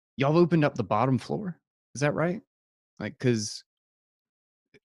y'all opened up the bottom floor. Is that right? Like, cause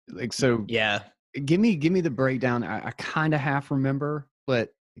like so Yeah. give me the breakdown. I kind of half remember,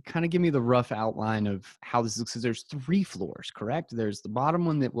 but kind of give me the rough outline of how this looks. Because there's 3 floors, correct? There's the bottom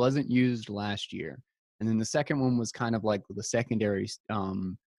one that wasn't used last year, and then the second one was kind of like the secondary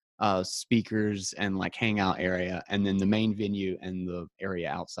speakers and like hangout area, and then the main venue and the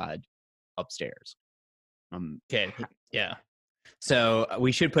area outside upstairs. Okay. Yeah. So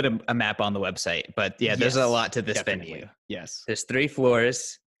we should put a map on the website, but yeah, there's a Yes, lot to this venue. definitely. Yes. There's 3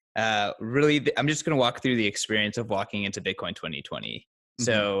 floors. Really, I'm just going to walk through the experience of walking into Bitcoin 2020. Hmm.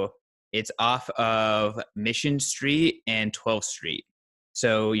 So it's off of Mission Street and 12th Street.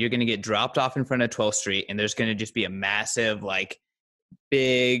 So you're going to get dropped off in front of 12th Street, and there's going to just be a massive, like,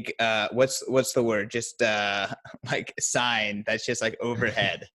 big, what's the word? Just like sign that's just like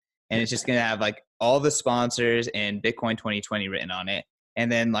overhead, and it's just going to have like all the sponsors and Bitcoin 2020 written on it.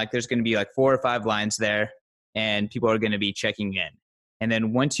 And then like there's going to be like 4 or 5 lines there, and people are going to be checking in. And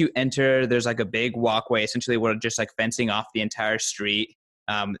then once you enter, there's like a big walkway. Essentially, we're just like fencing off the entire street.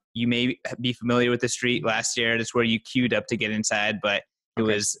 You may be familiar with the street last year. That's where you queued up to get inside, but it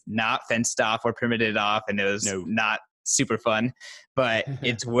Okay. was not fenced off or permitted off, and it was No. not super fun. But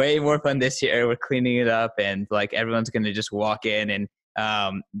it's way more fun this year. We're cleaning it up, and like everyone's going to just walk in, and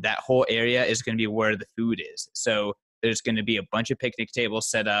that whole area is going to be where the food is. So there's going to be a bunch of picnic tables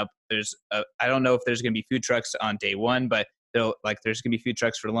set up. I don't know if there's going to be food trucks on day one, but there's going to be food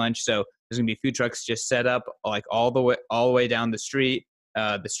trucks for lunch. So there's going to be food trucks just set up like all the way down the street.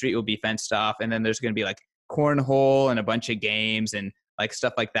 The street will be fenced off, and then there's going to be like cornhole and a bunch of games and like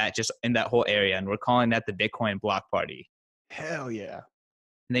stuff like that just in that whole area. And we're calling that the Bitcoin block party. Hell yeah.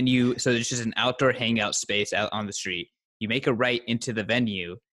 And then so there's just an outdoor hangout space out on the street. You make a right into the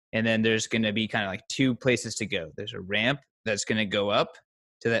venue, and then there's going to be kind of like 2 places to go. There's a ramp that's going to go up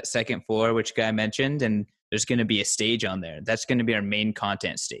to that second floor, which Guy mentioned, and there's going to be a stage on there. That's going to be our main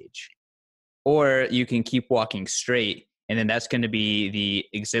content stage. Or you can keep walking straight, and then that's going to be the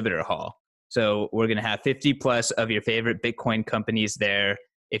exhibitor hall. So we're going to have 50 plus of your favorite Bitcoin companies there.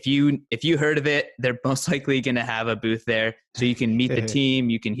 If you heard of it, they're most likely going to have a booth there, so you can meet the team,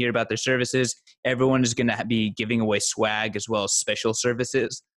 you can hear about their services. Everyone is going to be giving away swag as well as special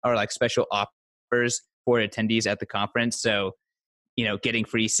services or like special offers for attendees at the conference. So getting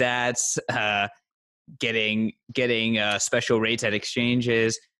free sats, getting special rates at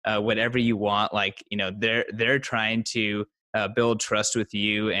exchanges, whatever you want. Like they're trying to build trust with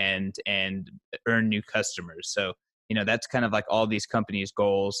you and earn new customers. So that's kind of like all these companies'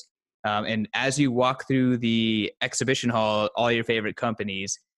 goals. And as you walk through the exhibition hall, all your favorite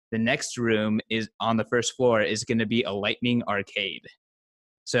companies, the next room is on the first floor is going to be a Lightning arcade.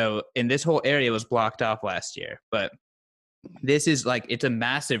 So, and this whole area was blocked off last year, but this is like, it's a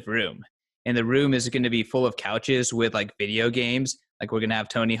massive room. And the room is going to be full of couches with like video games. Like we're going to have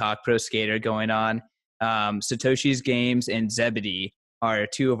Tony Hawk Pro Skater going on. Satoshi's Games and Zebedee are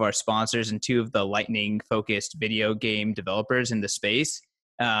 2 of our sponsors and 2 of the Lightning focused video game developers in the space.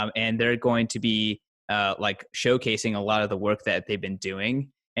 And they're going to be like showcasing a lot of the work that they've been doing,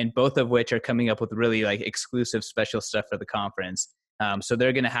 and both of which are coming up with really like exclusive special stuff for the conference. So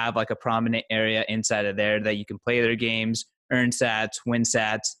they're going to have like a prominent area inside of there that you can play their games, earn sats, win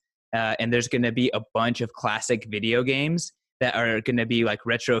sats. And there's going to be a bunch of classic video games that are going to be like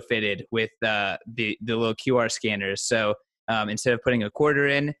retrofitted with the little QR scanners. So instead of putting a quarter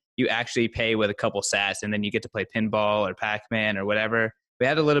in, you actually pay with a couple sats, and then you get to play pinball or Pac-Man or whatever. We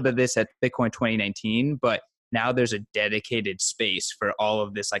had a little bit of this at Bitcoin 2019, but now there's a dedicated space for all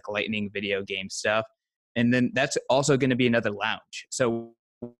of this like Lightning video game stuff. And then that's also going to be another lounge. So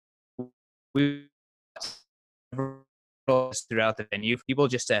we throughout the venue for people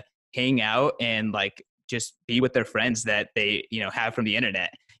just to hang out and like just be with their friends that they have from the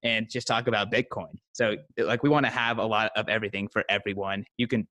internet and just talk about Bitcoin. So like we want to have a lot of everything for everyone. You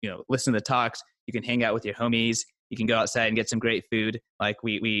can listen to the talks, you can hang out with your homies, you can go outside and get some great food. Like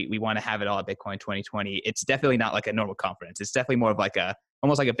we want to have it all at Bitcoin 2020. It's definitely not like a normal conference. It's definitely more of like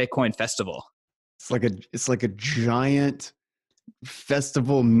almost like a Bitcoin festival. It's like a giant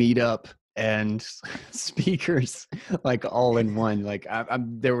festival meetup and speakers like all in one. Like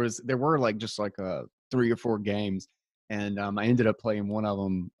there were like just like 3 or 4 games, and I ended up playing one of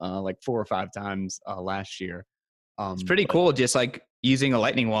them like 4 or 5 times last year. It's pretty But cool just like using a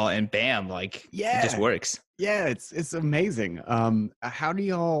lightning wallet and bam, like it just yeah, works. yeah, it's amazing. How do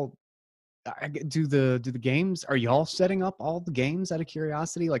y'all do the games? Are y'all setting up all the games out of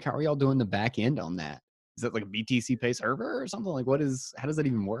curiosity? Like, how are y'all doing the back end on that? Is that like a BTC Pay server or something? Like, how does that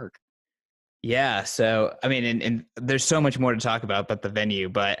even work? Yeah. So, I mean, and there's so much more to talk about the venue,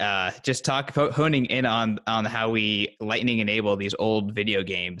 but just honing in on how we lightning enable these old video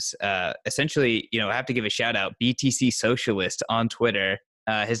games. Essentially, I have to give a shout out BTC Socialist on Twitter.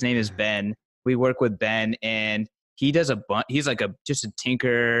 His name is Ben. We work with Ben, and he does he's like just a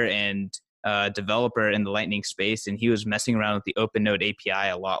tinker and developer in the Lightning space, and he was messing around with the OpenNode API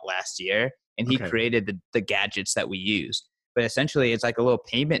a lot last year, and he Okay. created the gadgets that we use. But essentially, it's like a little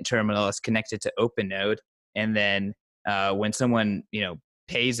payment terminal that's connected to OpenNode, and then when someone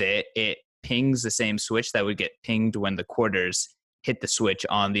pays it, it pings the same switch that would get pinged when the quarters hit the switch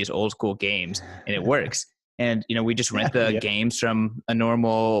on these old school games, and it works. And we just rent the Yeah. games from a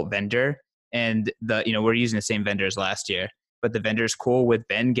normal vendor, and we're using the same vendors last year, but the vendor's cool with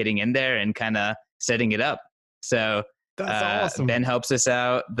Ben getting in there and kind of setting it up. So That's awesome. Ben helps us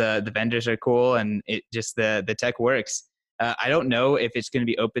out. The vendors are cool, and it just the tech works. I don't know if it's going to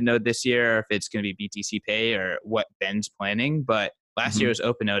be OpenNode this year or if it's going to be BTC Pay or what Ben's planning, but last year Mhm. was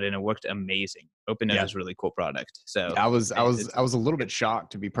OpenNode and it worked amazing. OpenNode Yeah. is a really cool product. So I was I was it's I was a little bit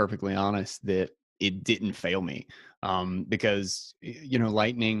shocked, to be perfectly honest, that it didn't fail me. Because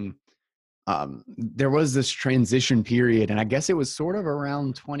Lightning, there was this transition period, and I guess it was sort of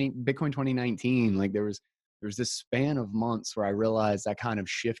around Bitcoin 2019. Like there was this span of months where I realized I kind of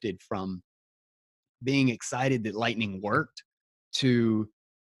shifted from being excited that Lightning worked to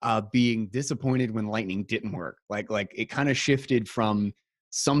being disappointed when Lightning didn't work. Like it kind of shifted from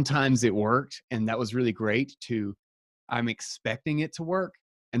sometimes it worked and that was really great to I'm expecting it to work,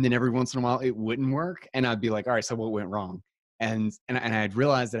 and then every once in a while it wouldn't work, and I'd be like, all right, so what went wrong? And I had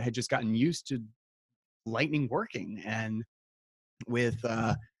realized that I had just gotten used to Lightning working, with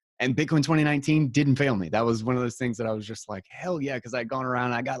and Bitcoin 2019 didn't fail me. That was one of those things that I was just like, hell yeah, because I'd gone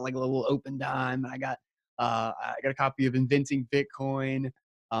around, I got like a little open dime, and I got a copy of Inventing Bitcoin.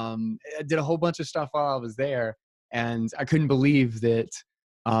 I did a whole bunch of stuff while I was there, and I couldn't believe that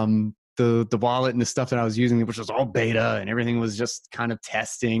the wallet and the stuff that I was using, which was all beta and everything was just kind of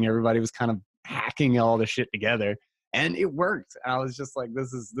testing. Everybody was kind of hacking all the shit together, and it worked. I was just like,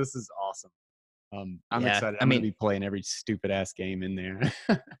 this is awesome. I'm yeah. excited. I I'm going to mean, be playing every stupid ass game in there.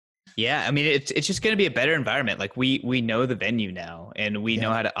 yeah. I mean, it's just going to be a better environment. Like we know the venue now, and we know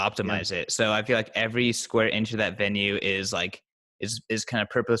Yeah, how to yeah. optimize it. So I feel like every square inch of that venue is like is kind of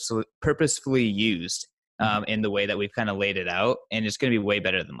purposefully used Mhm. in the way that we've kind of laid it out, and it's going to be way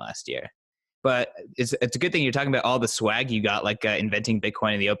better than last year. But it's a good thing you're talking about all the swag you got, like inventing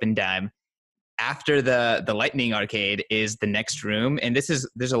Bitcoin and the open dime. After the Lightning Arcade is the next room, and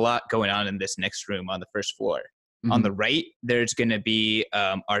there's a lot going on in this next room on the first floor. On the Mhm. right, there's going to be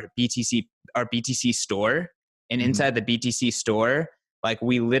our BTC store, and Mhm. inside the BTC store, like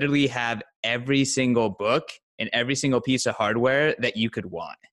we literally have every single book and every single piece of hardware that you could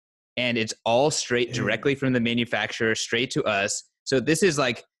want, and it's all straight Yeah. directly from the manufacturer straight to us. So this is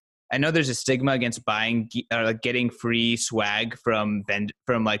like, I know there's a stigma against buying or like getting free swag from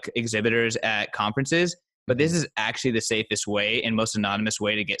like exhibitors at conferences, but this Mhm. is actually the safest way and most anonymous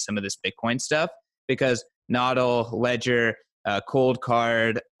way to get some of this Bitcoin stuff, because Nodl, Ledger, Cold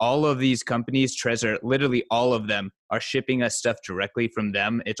Card, all of these companies, Trezor, literally all of them are shipping us stuff directly from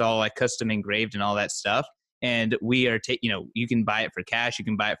them. It's all like custom engraved and all that stuff. And we are you can buy it for cash, you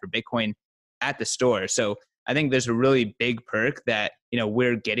can buy it for Bitcoin at the store. So I think there's a really big perk that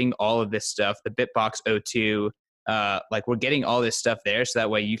we're getting all of this stuff, the Bitbox O2, like we're getting all this stuff there, so that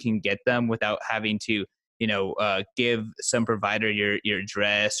way you can get them without having to give some provider your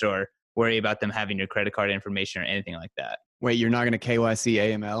address or worry about them having your credit card information or anything like that. Wait, you're not going to KYC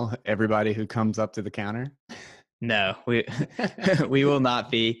AML everybody who comes up to the counter? No, we we will not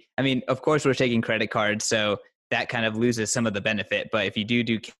be. I mean, of course, we're taking credit cards, so that kind of loses some of the benefit. But if you do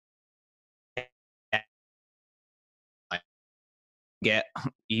get,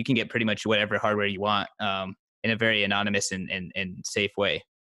 you can get pretty much whatever hardware you want in a very anonymous and safe way.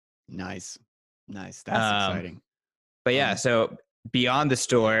 Nice. Nice. That's Um, exciting. but yeah, Um, so beyond the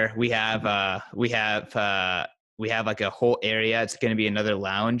store, mhm. we have like a whole area. It's going to be another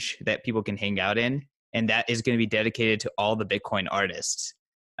lounge that people can hang out in, and that is going to be dedicated to all the Bitcoin artists.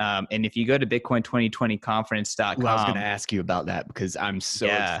 And if you go to Ooh, I was going to bitcoin2020conference.com, ask you about that because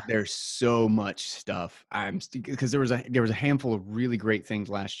yeah, there's so much stuff. Because there was a handful of really great things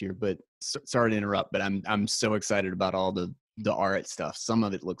last year, but sorry to interrupt, but I'm so excited about all the art stuff. Some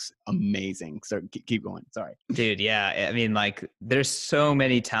of it looks amazing. So keep going. Sorry. dude, yeah. I mean, like, there's so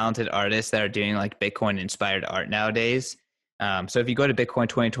many talented artists that are doing like Bitcoin inspired art nowadays. So if you go to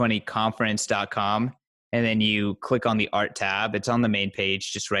bitcoin2020conference.com and then you click on the art tab, it's on the main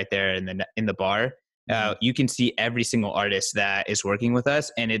page, just right there in the bar. Mhm. You can see every single artist that is working with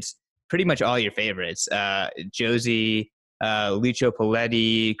us, and it's pretty much all your favorites. Josie, Lucio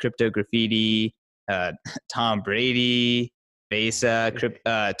Poletti, Crypto Graffiti, Tom Brady, Besa,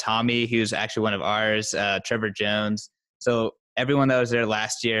 Tommy, who's actually one of ours, Trevor Jones. So everyone that was there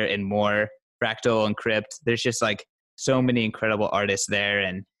last year and more, Fractal and Crypt. There's just like so many incredible artists there,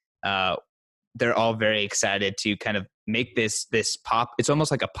 and uh, they're all very excited to kind of make this pop. It's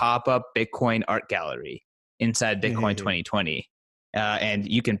almost like a pop up Bitcoin art gallery inside Bitcoin 2020. And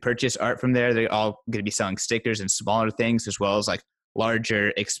you can purchase art from there. They're all going to be selling stickers and smaller things as well as like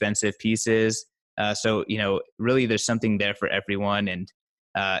larger, expensive pieces. So, you know, really there's something there for everyone. And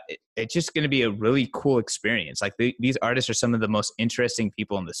it's just going to be a really cool experience. Like these artists are some of the most interesting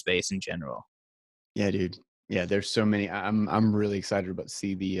people in the space in general. Yeah, dude. Yeah, there's so many. I'm really excited about to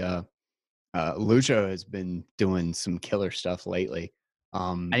see the Lucho has been doing some killer stuff lately.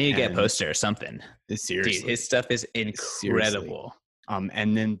 I need to get a And poster or something. Dude, his seriously, stuff is seriously. incredible.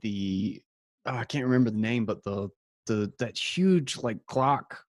 And then I can't remember the name, but the that huge like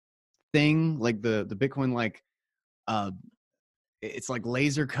clock thing, like the Bitcoin uh it's like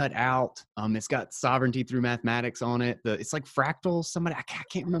laser cut out. It's got sovereignty through mathematics on it. It's like fractal. Somebody I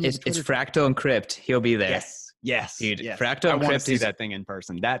can't remember the It's Twitter. Fractal and Crypt. He'll be there. Yes, yes, Dude, yes. Fractal I and want to Crypt see is that thing in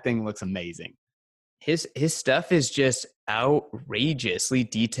person. That thing looks amazing. his stuff is just outrageously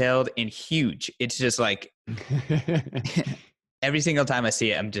detailed and huge. It's just like every single time I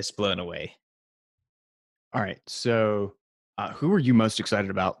see it, I'm just blown away. All right. So, who are you most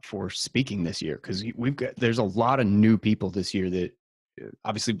excited about for speaking this year? Because there's a lot of new people this year that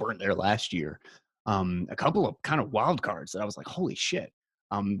obviously weren't there last year. A couple of kind of wild cards that I was like, holy shit.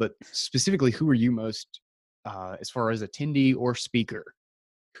 But specifically, who are you most, as far as attendee or speaker?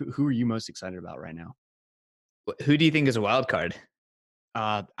 Who are you most excited about right now? Who do you think is a wild card?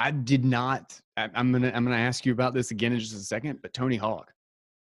 I did not. I'm gonna ask you about this again in just a second. But Tony Hawk.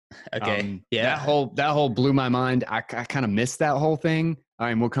 Okay, That yeah. whole blew my mind. I kind of missed that whole thing. All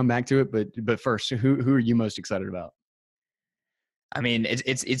right, and we'll come back to it. But first, who are you most excited about? I mean,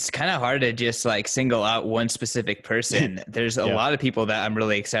 it's kind of hard to just like single out one specific person. There's a Yeah. lot of people that I'm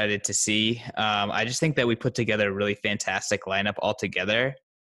really excited to see. I just think that we put together a really fantastic lineup altogether.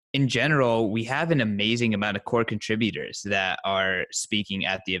 In general, we have an amazing amount of core contributors that are speaking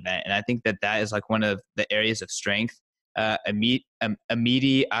at the event, and I think that that is like one of the areas of strength.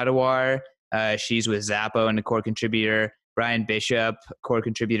 Amiti Adawar, she's with Zappo and a core contributor. Brian Bishop, core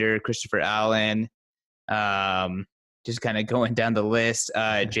contributor. Christopher Allen, um, just kind of going down the list.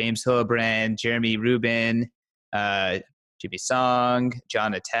 James Hillebrand, Jeremy Rubin, uh, Jimmy Song,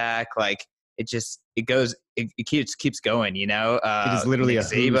 John Attack. Like it keeps going. You know, It is literally Nick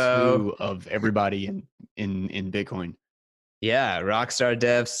a who's Szabo. who of everybody in Bitcoin. Yeah, Rockstar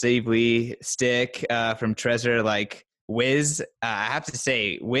Dev, Steve Lee, Stick from Trezor, like Wiz. I have to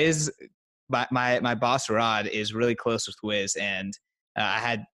say, Wiz, my boss Rod is really close with Wiz, and I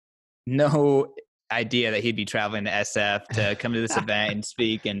had no idea that he'd be traveling to SF to come to this event and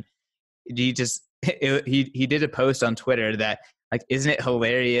speak. And he just he did a post on Twitter that like, isn't it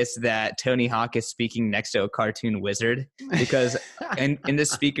hilarious that Tony Hawk is speaking next to a cartoon wizard? Because in this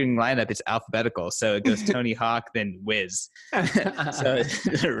speaking lineup, it's alphabetical, so it goes Tony Hawk, then Wiz, so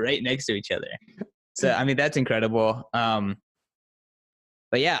they're right next to each other. So I mean, that's incredible.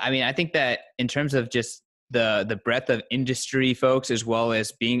 But yeah, I mean, I think that in terms of just the breadth of industry folks, as well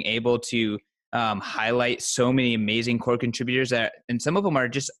as being able to highlight so many amazing core contributors that, and some of them are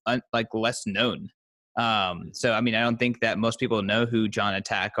just like less known. So I mean, I don't think that most people know who John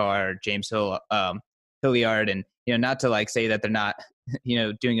Attack or James Hilliard, and you know, not to like say that they're not, you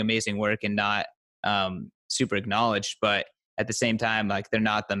know, doing amazing work and not super acknowledged, but at the same time, like they're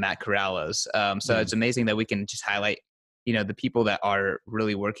not the Matt Corrallos. So Yeah. it's amazing that we can just highlight, the people that are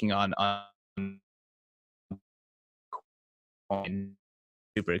really working on Bitcoin.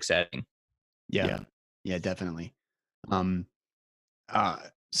 Super exciting. Yeah. Yeah, definitely. Um, uh,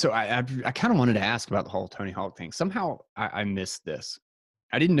 so I kind of wanted to ask about the whole Tony Hawk thing. Somehow I missed this.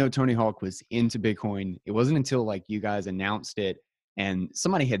 I didn't know Tony Hawk was into Bitcoin. It wasn't until like you guys announced it and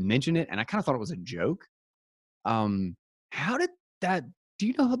somebody had mentioned it, and I kind of thought it was a joke. Um, how did that? Do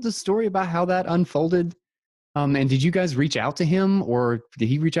you know the story about how that unfolded? And did you guys reach out to him, or did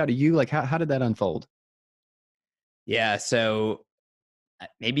he reach out to you? Like, how did that unfold? Yeah. So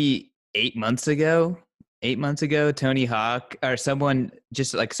maybe 8 months ago, Tony Hawk or someone,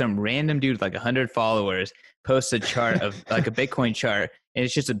 just like some random dude with like 100 followers, posts a chart of like a Bitcoin chart, and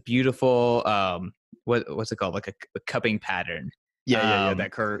it's just a beautiful what's it called, like a cupping pattern. Yeah. Um,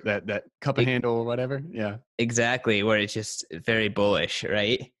 That that cup and it, handle or whatever. Yeah. exactly, where it's just very bullish,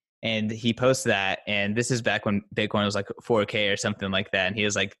 right? And he posts that, and this is back when Bitcoin was like 4K or something like that. And he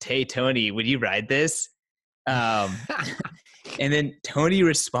was like, "Hey Tony, would you ride this?" Um, and then Tony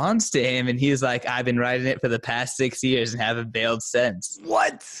responds to him, and he's like, "I've been riding it for the past 6 years and haven't bailed since."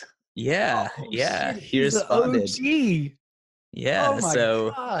 What? Yeah, Oh yeah, shit! he He's the responded. OG. Oh Yeah, my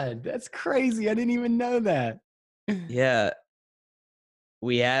so god, that's crazy! I didn't even know that. yeah,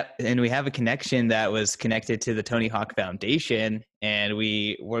 we have a connection that was connected to the Tony Hawk Foundation, and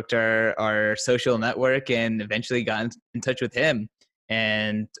we worked our social network and eventually got in touch with him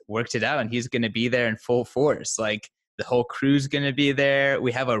and worked it out. And he's going to be there in full force. Like the whole crew's going to be there.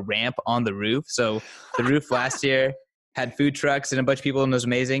 We have a ramp on the roof. So the roof last year had food trucks and a bunch of people, and it was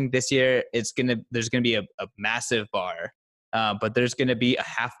amazing. This year there's gonna be a massive bar, but there's gonna be a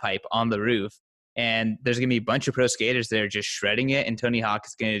half pipe on the roof, and there's gonna be a bunch of pro skaters there just shredding it, and Tony Hawk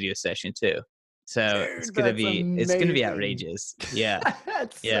is gonna do a session too. So Dude, that's it's gonna be amazing. outrageous. Yeah,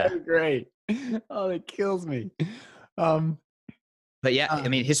 That's so yeah. great. Oh, it kills me. Um, But yeah, I uh,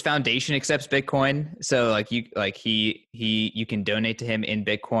 mean, his foundation accepts Bitcoin, so you can donate to him in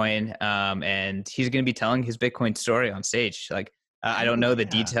Bitcoin, and he's going to be telling his Bitcoin story on stage. Like, I don't hell know the yeah.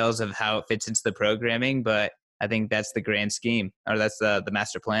 details of how it fits into the programming, but I think that's the grand scheme, or that's the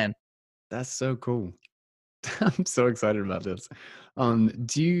master plan. That's so cool. I'm so excited about this.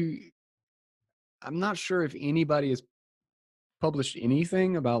 Do you I'm not sure if anybody has published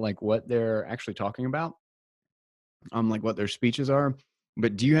anything about like what they're actually talking about, like what their speeches are.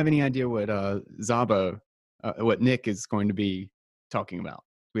 But do you have any idea what Zabo, what Nick is going to be talking about?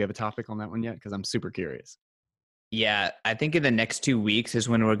 Do we have a topic on that one yet? Because I'm super curious. Yeah, I think in the next 2 weeks is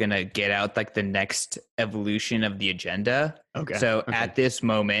when we're gonna get out like the next evolution of the agenda. Okay. So Okay. at this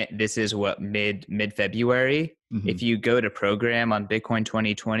moment, this is what mid February. Hmm. If you go to program on Bitcoin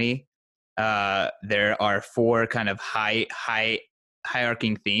 2020, there are four kind of high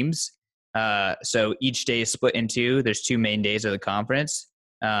hierarching themes. So each day is split into. There's two main days of the conference.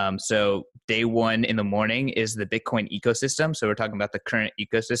 So day one in the morning is the Bitcoin ecosystem. So we're talking about the current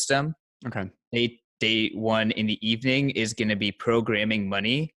ecosystem. Okay. Day one in the evening is going to be programming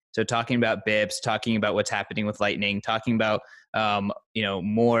money. So talking about BIPs, talking about what's happening with Lightning, talking about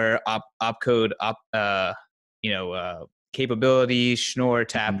more opcode capabilities, Schnorr, Hmm.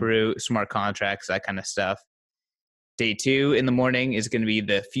 Taproot, smart contracts, that kind of stuff. Day two in the morning is going to be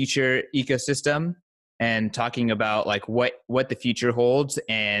the future ecosystem, and talking about like what the future holds,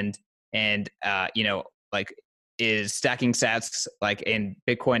 and like, is stacking sats like in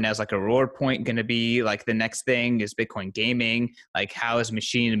Bitcoin as like a reward point going to be like the next thing? Is Bitcoin gaming? Like, how is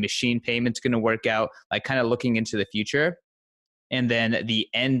machine to machine payments going to work out? Like, kind of looking into the future. And then the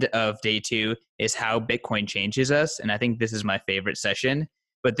end of day two is how Bitcoin changes us. And I think this is my favorite session.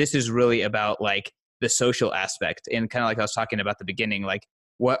 But this is really about like the social aspect, and kind of like I was talking about at the beginning, like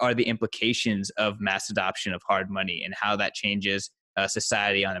what are the implications of mass adoption of hard money and how that changes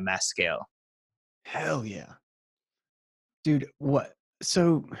society on a mass scale. Hell yeah, dude. What?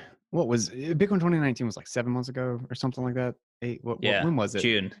 So, what was Bitcoin 2019 was like 7 months ago or something like that. Eight. What? Yeah, When was it?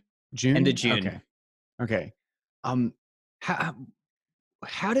 June, end of June. June. Okay. Okay. Um, how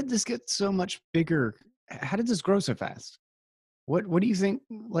how did this get so much bigger? How did this grow so fast? What do you think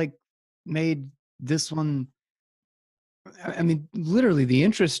like made this one? I mean, literally the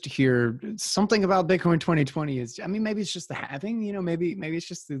interest here, something about Bitcoin 2020 is, I mean, maybe it's just the halving, maybe it's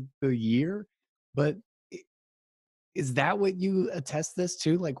just the year, but is that what you attest this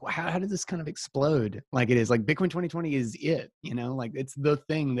to? Like, how did this kind of explode like it is? Like Bitcoin 2020 is it, like it's the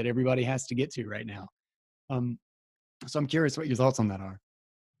thing that everybody has to get to right now. Um, so I'm curious what your thoughts on that are.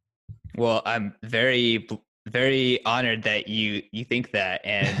 Well, I'm very very honored that you think that,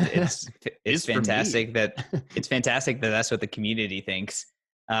 and it's Is for me. fantastic that that's what the community thinks.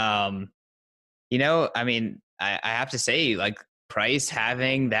 Um, I mean, I have to say, like, price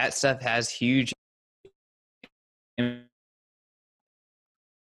having that stuff has huge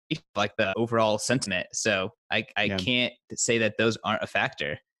like the overall sentiment. So I Yeah. can't say that those aren't a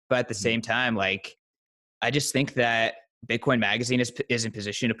factor. But at the Mhm. same time, like I just think that Bitcoin Magazine is in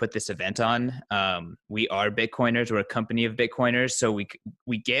position to put this event on. We are Bitcoiners. We're a company of Bitcoiners, so we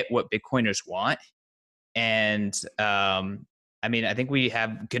get what Bitcoiners want. And I mean, I think we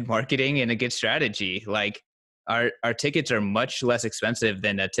have good marketing and a good strategy. Like our tickets are much less expensive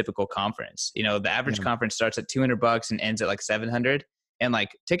than a typical conference. The average Yeah. conference starts at $200 and ends at like 700. And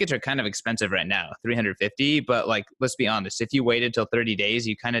like tickets are kind of expensive right now, 350. But like, let's be honest, if you waited till 30 days,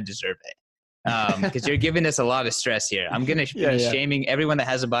 you kind of deserve it. Because you're giving us a lot of stress here. I'm gonna Yeah, be yeah. shaming everyone that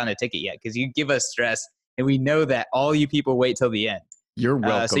hasn't bought a ticket yet because you give us stress, and we know that all you people wait till the end. You're So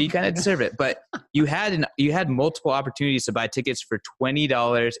you welcome. kind of deserve it. But you had multiple opportunities to buy tickets for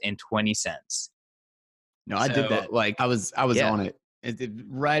 $20.20. No, I did So that. like, I was yeah, on it.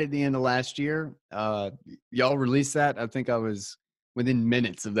 Right at the end of last year. Y'all released that. I think I was within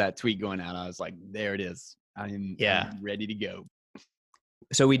minutes of that tweet going out. I was like, there it is. I'm yeah. ready to go.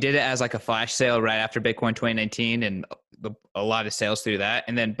 So we did it as like a flash sale right after Bitcoin 2019, and a lot of sales through that.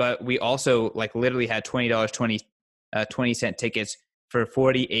 And then, but we also like literally had $20.20 tickets for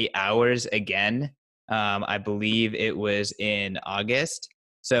 48 hours again. I believe it was in August.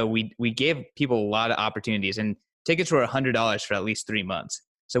 So we gave people a lot of opportunities, and tickets were $100 for at least 3 months.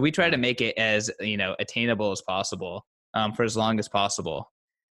 So we try to Nice. make it as attainable as possible, for as long as possible.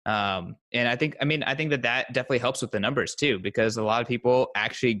 And I think that definitely helps with the numbers too, because a lot of people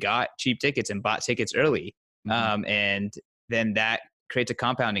actually got cheap tickets and bought tickets early. Mhm. And then that creates a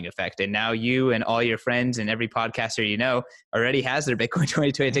compounding effect. And now you and all your friends and every podcaster already has their Bitcoin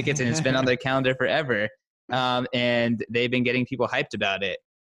 2020 tickets, and it's been on their calendar forever. And they've been getting people hyped about it.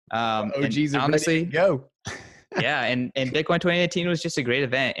 The And OGs are ready to honestly, go. yeah, and Bitcoin 2018 was just a great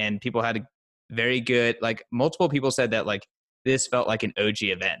event, and people had a very good, like multiple people said that like this felt like an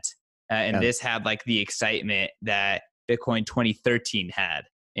OG event, and Yeah. this had like the excitement that Bitcoin 2013 had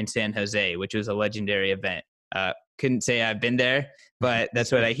in San Jose, which was a legendary event. Couldn't say I've been there, but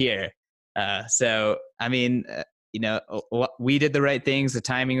that's what I hear. So I mean, we did the right things. The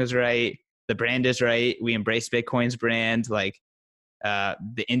timing was right. The brand is right. We embraced Bitcoin's brand. Like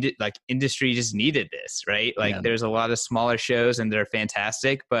industry just needed this, right? Like Yeah. there's a lot of smaller shows and they're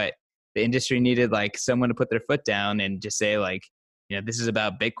fantastic, but the industry needed like someone to put their foot down and just say like, this is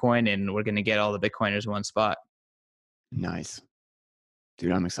about Bitcoin and we're going to get all the Bitcoiners in one spot. Nice.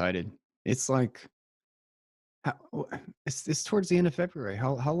 Dude, I'm excited. It's like it's towards the end of February.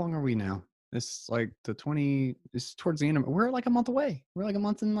 How long are we now? It's like it's towards the end of we're like a month away. We're like a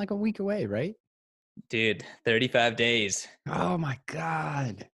month and like a week away, right? Dude, 35 days. Oh my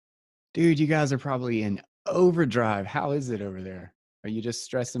God. Dude, you guys are probably in overdrive. How is it over there? Are you just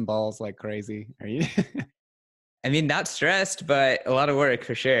stressing balls like crazy? Are you? I mean, not stressed, but a lot of work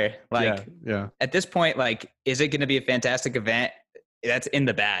for sure. Yeah, Like yeah, at this point, like, is it going to be a fantastic event? That's in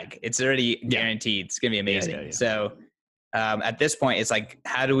the bag. It's already yeah, guaranteed. It's going to be yeah, yeah, amazing. yeah. So at this point, it's like,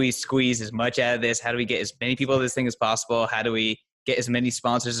 how do we squeeze as much out of this? How do we get as many people to this thing as possible? How do we get as many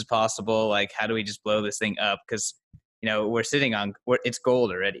sponsors as possible? Like, how do we just blow this thing up? Because, it's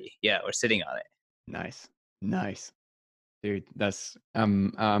gold already. Yeah, we're sitting on it. Nice, nice, dude.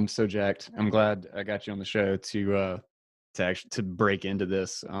 I'm so jacked. I'm glad I got you on the show to actually to break into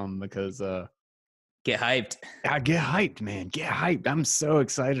this because Get hyped. I get hyped, man. Get hyped. I'm so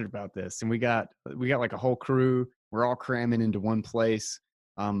excited about this. And we got like a whole crew. We're all cramming into one place,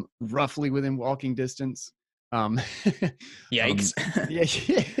 roughly within walking distance. Um, Yikes. um yeah,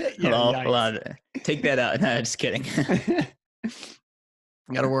 yeah, Hold yikes. on. Take that out. No, just kidding.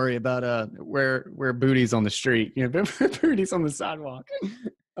 Got to worry about where booties on the street, booties on the sidewalk.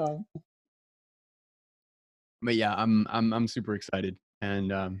 Um, but yeah, I'm super excited.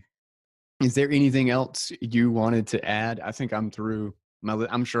 And is there anything else you wanted to add? I think I'm through.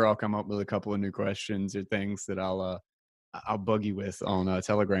 I'm sure I'll come up with a couple of new questions or things that I'll bug you with on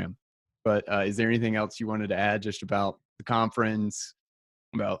Telegram. But is there anything else you wanted to add just about the conference,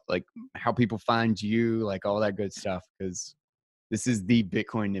 about like how people find you, like all that good stuff? Because this is the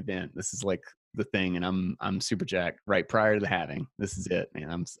Bitcoin event. This is like the thing, and I'm super jacked. Right prior to the halving, this is it, man.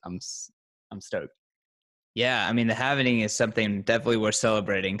 I'm stoked. Yeah, I mean the halvening is something definitely worth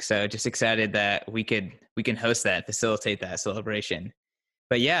celebrating. So just excited that we can host that, facilitate that celebration.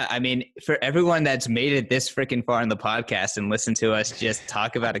 But yeah, I mean, for everyone that's made it this freaking far in the podcast and listened to us just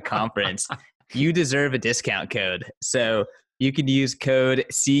talk about a conference, you deserve a discount code. So you can use code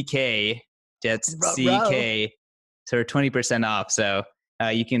CK, that's Bro. CK, for 20% off. So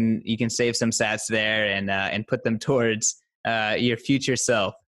you can save some sats there and put them towards your future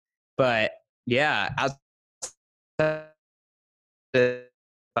self. But yeah, outside the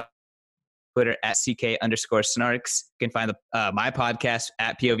Twitter at CK_snarks. You can find my podcast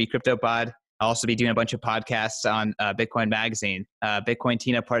at POV Crypto Pod. I'll also be doing a bunch of podcasts on Bitcoin Magazine.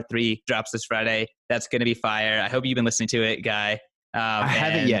 Bitcoin2020 Part 3 drops this Friday. That's going to be fire. I hope you've been listening to it, Guy. I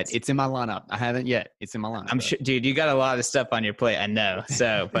haven't And yet. It's in my lineup. I haven't yet. It's in my lineup, I'm though. sure, dude, you got a lot of stuff on your plate. I know.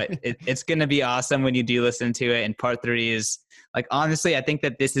 So, but it's going to be awesome when you do listen to it. And Part 3 is like, honestly, I think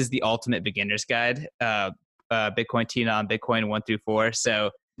that this is the ultimate beginner's guide. Bitcoin Tina on Bitcoin 1 through 4.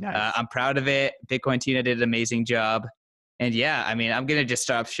 So Nice. I'm proud of it. Bitcoin Tina did an amazing job. And yeah, I mean, I'm going to just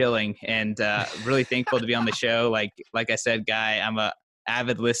stop shilling and really thankful to be on the show. Like I said, Guy, I'm a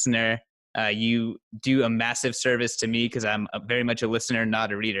avid listener. You do a massive service to me because I'm very much a listener,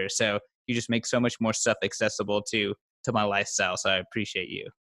 not a reader. So you just make so much more stuff accessible to my lifestyle. So I appreciate you.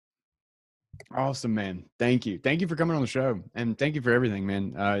 Awesome, man. Thank you. Thank you for coming on the show, and thank you for everything,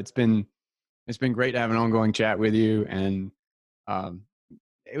 man. It's been great to have an ongoing chat with you, and um,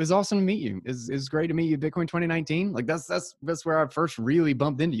 it was awesome to meet you. It's great to meet you, Bitcoin 2019. Like that's where I first really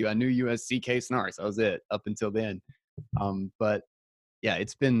bumped into you. I knew you as CK Snarks. That was it up until then. But yeah,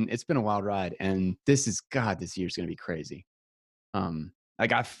 it's been a wild ride, and this year's gonna be crazy.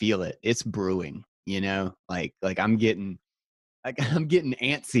 Like I feel it. It's brewing. You know, like I'm getting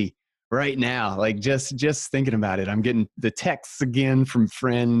antsy right now. Like just thinking about it. I'm getting the texts again from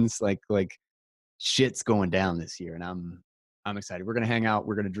friends. Like shit's going down this year, and I'm excited. We're gonna hang out.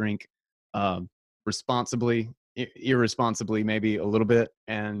 We're gonna drink responsibly, irresponsibly, maybe a little bit,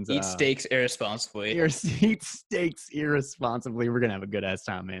 and Eat steaks irresponsibly. eat steaks irresponsibly. We're gonna have a good ass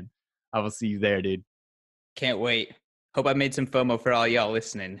time, man. I will see you there, dude. Can't wait. Hope I made some FOMO for all y'all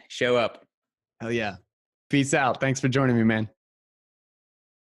listening. Show up. Hell yeah. Peace out. Thanks for joining me, man.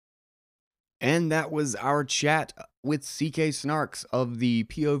 And that was our chat with CK Snarks of the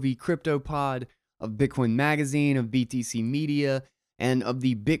POV Crypto Pod, of Bitcoin Magazine, of BTC Media, and of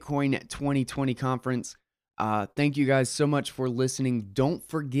the Bitcoin 2020 conference. Thank you guys so much for listening. Don't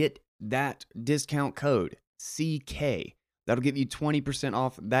forget that discount code, CK. That'll give you 20%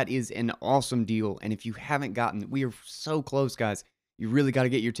 off. That is an awesome deal. And if you haven't gotten, we are so close, guys. You really got to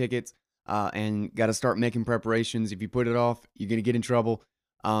get your tickets and got to start making preparations. If you put it off, you're going to get in trouble.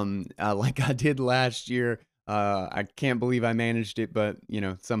 Like I did last year. I can't believe I managed it, but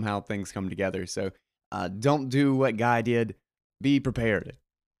somehow things come together. So don't do what Guy did. Be prepared.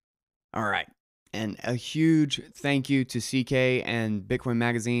 All right. And a huge thank you to CK and Bitcoin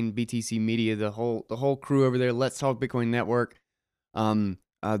Magazine, BTC Media, the whole crew over there. Let's Talk Bitcoin Network.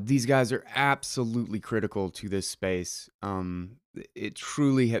 These guys are absolutely critical to this space. It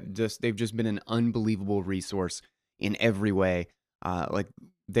truly they've just been an unbelievable resource in every way. Like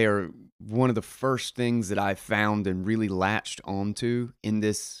they're one of the first things that I found and really latched onto in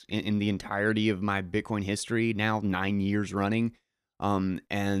the entirety of my Bitcoin history, now 9 years running.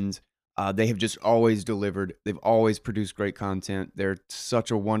 And they have just always delivered. They've always produced great content. They're such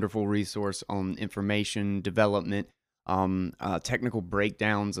a wonderful resource on information development, technical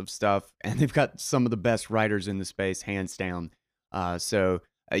breakdowns of stuff, and they've got some of the best writers in the space, hands down. So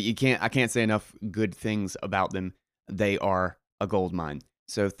I can't say enough good things about them. They are a gold mine.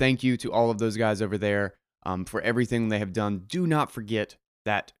 So thank you to all of those guys over there for everything they have done. Do not forget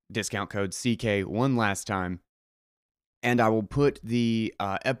that discount code CK one last time. And I will put the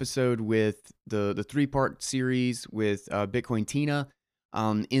episode with the 3-part series with Bitcoin Tina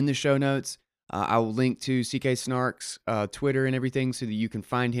in the show notes. I will link to CK Snarks' Twitter and everything so that you can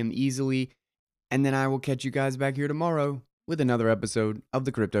find him easily. And then I will catch you guys back here tomorrow with another episode of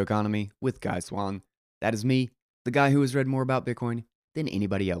The Crypto Economy with Guy Swan. That is me, the guy who has read more about Bitcoin than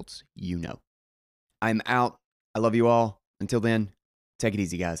anybody else you know. I'm out. I love you all. Until then, take it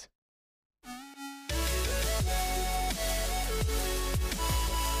easy, guys.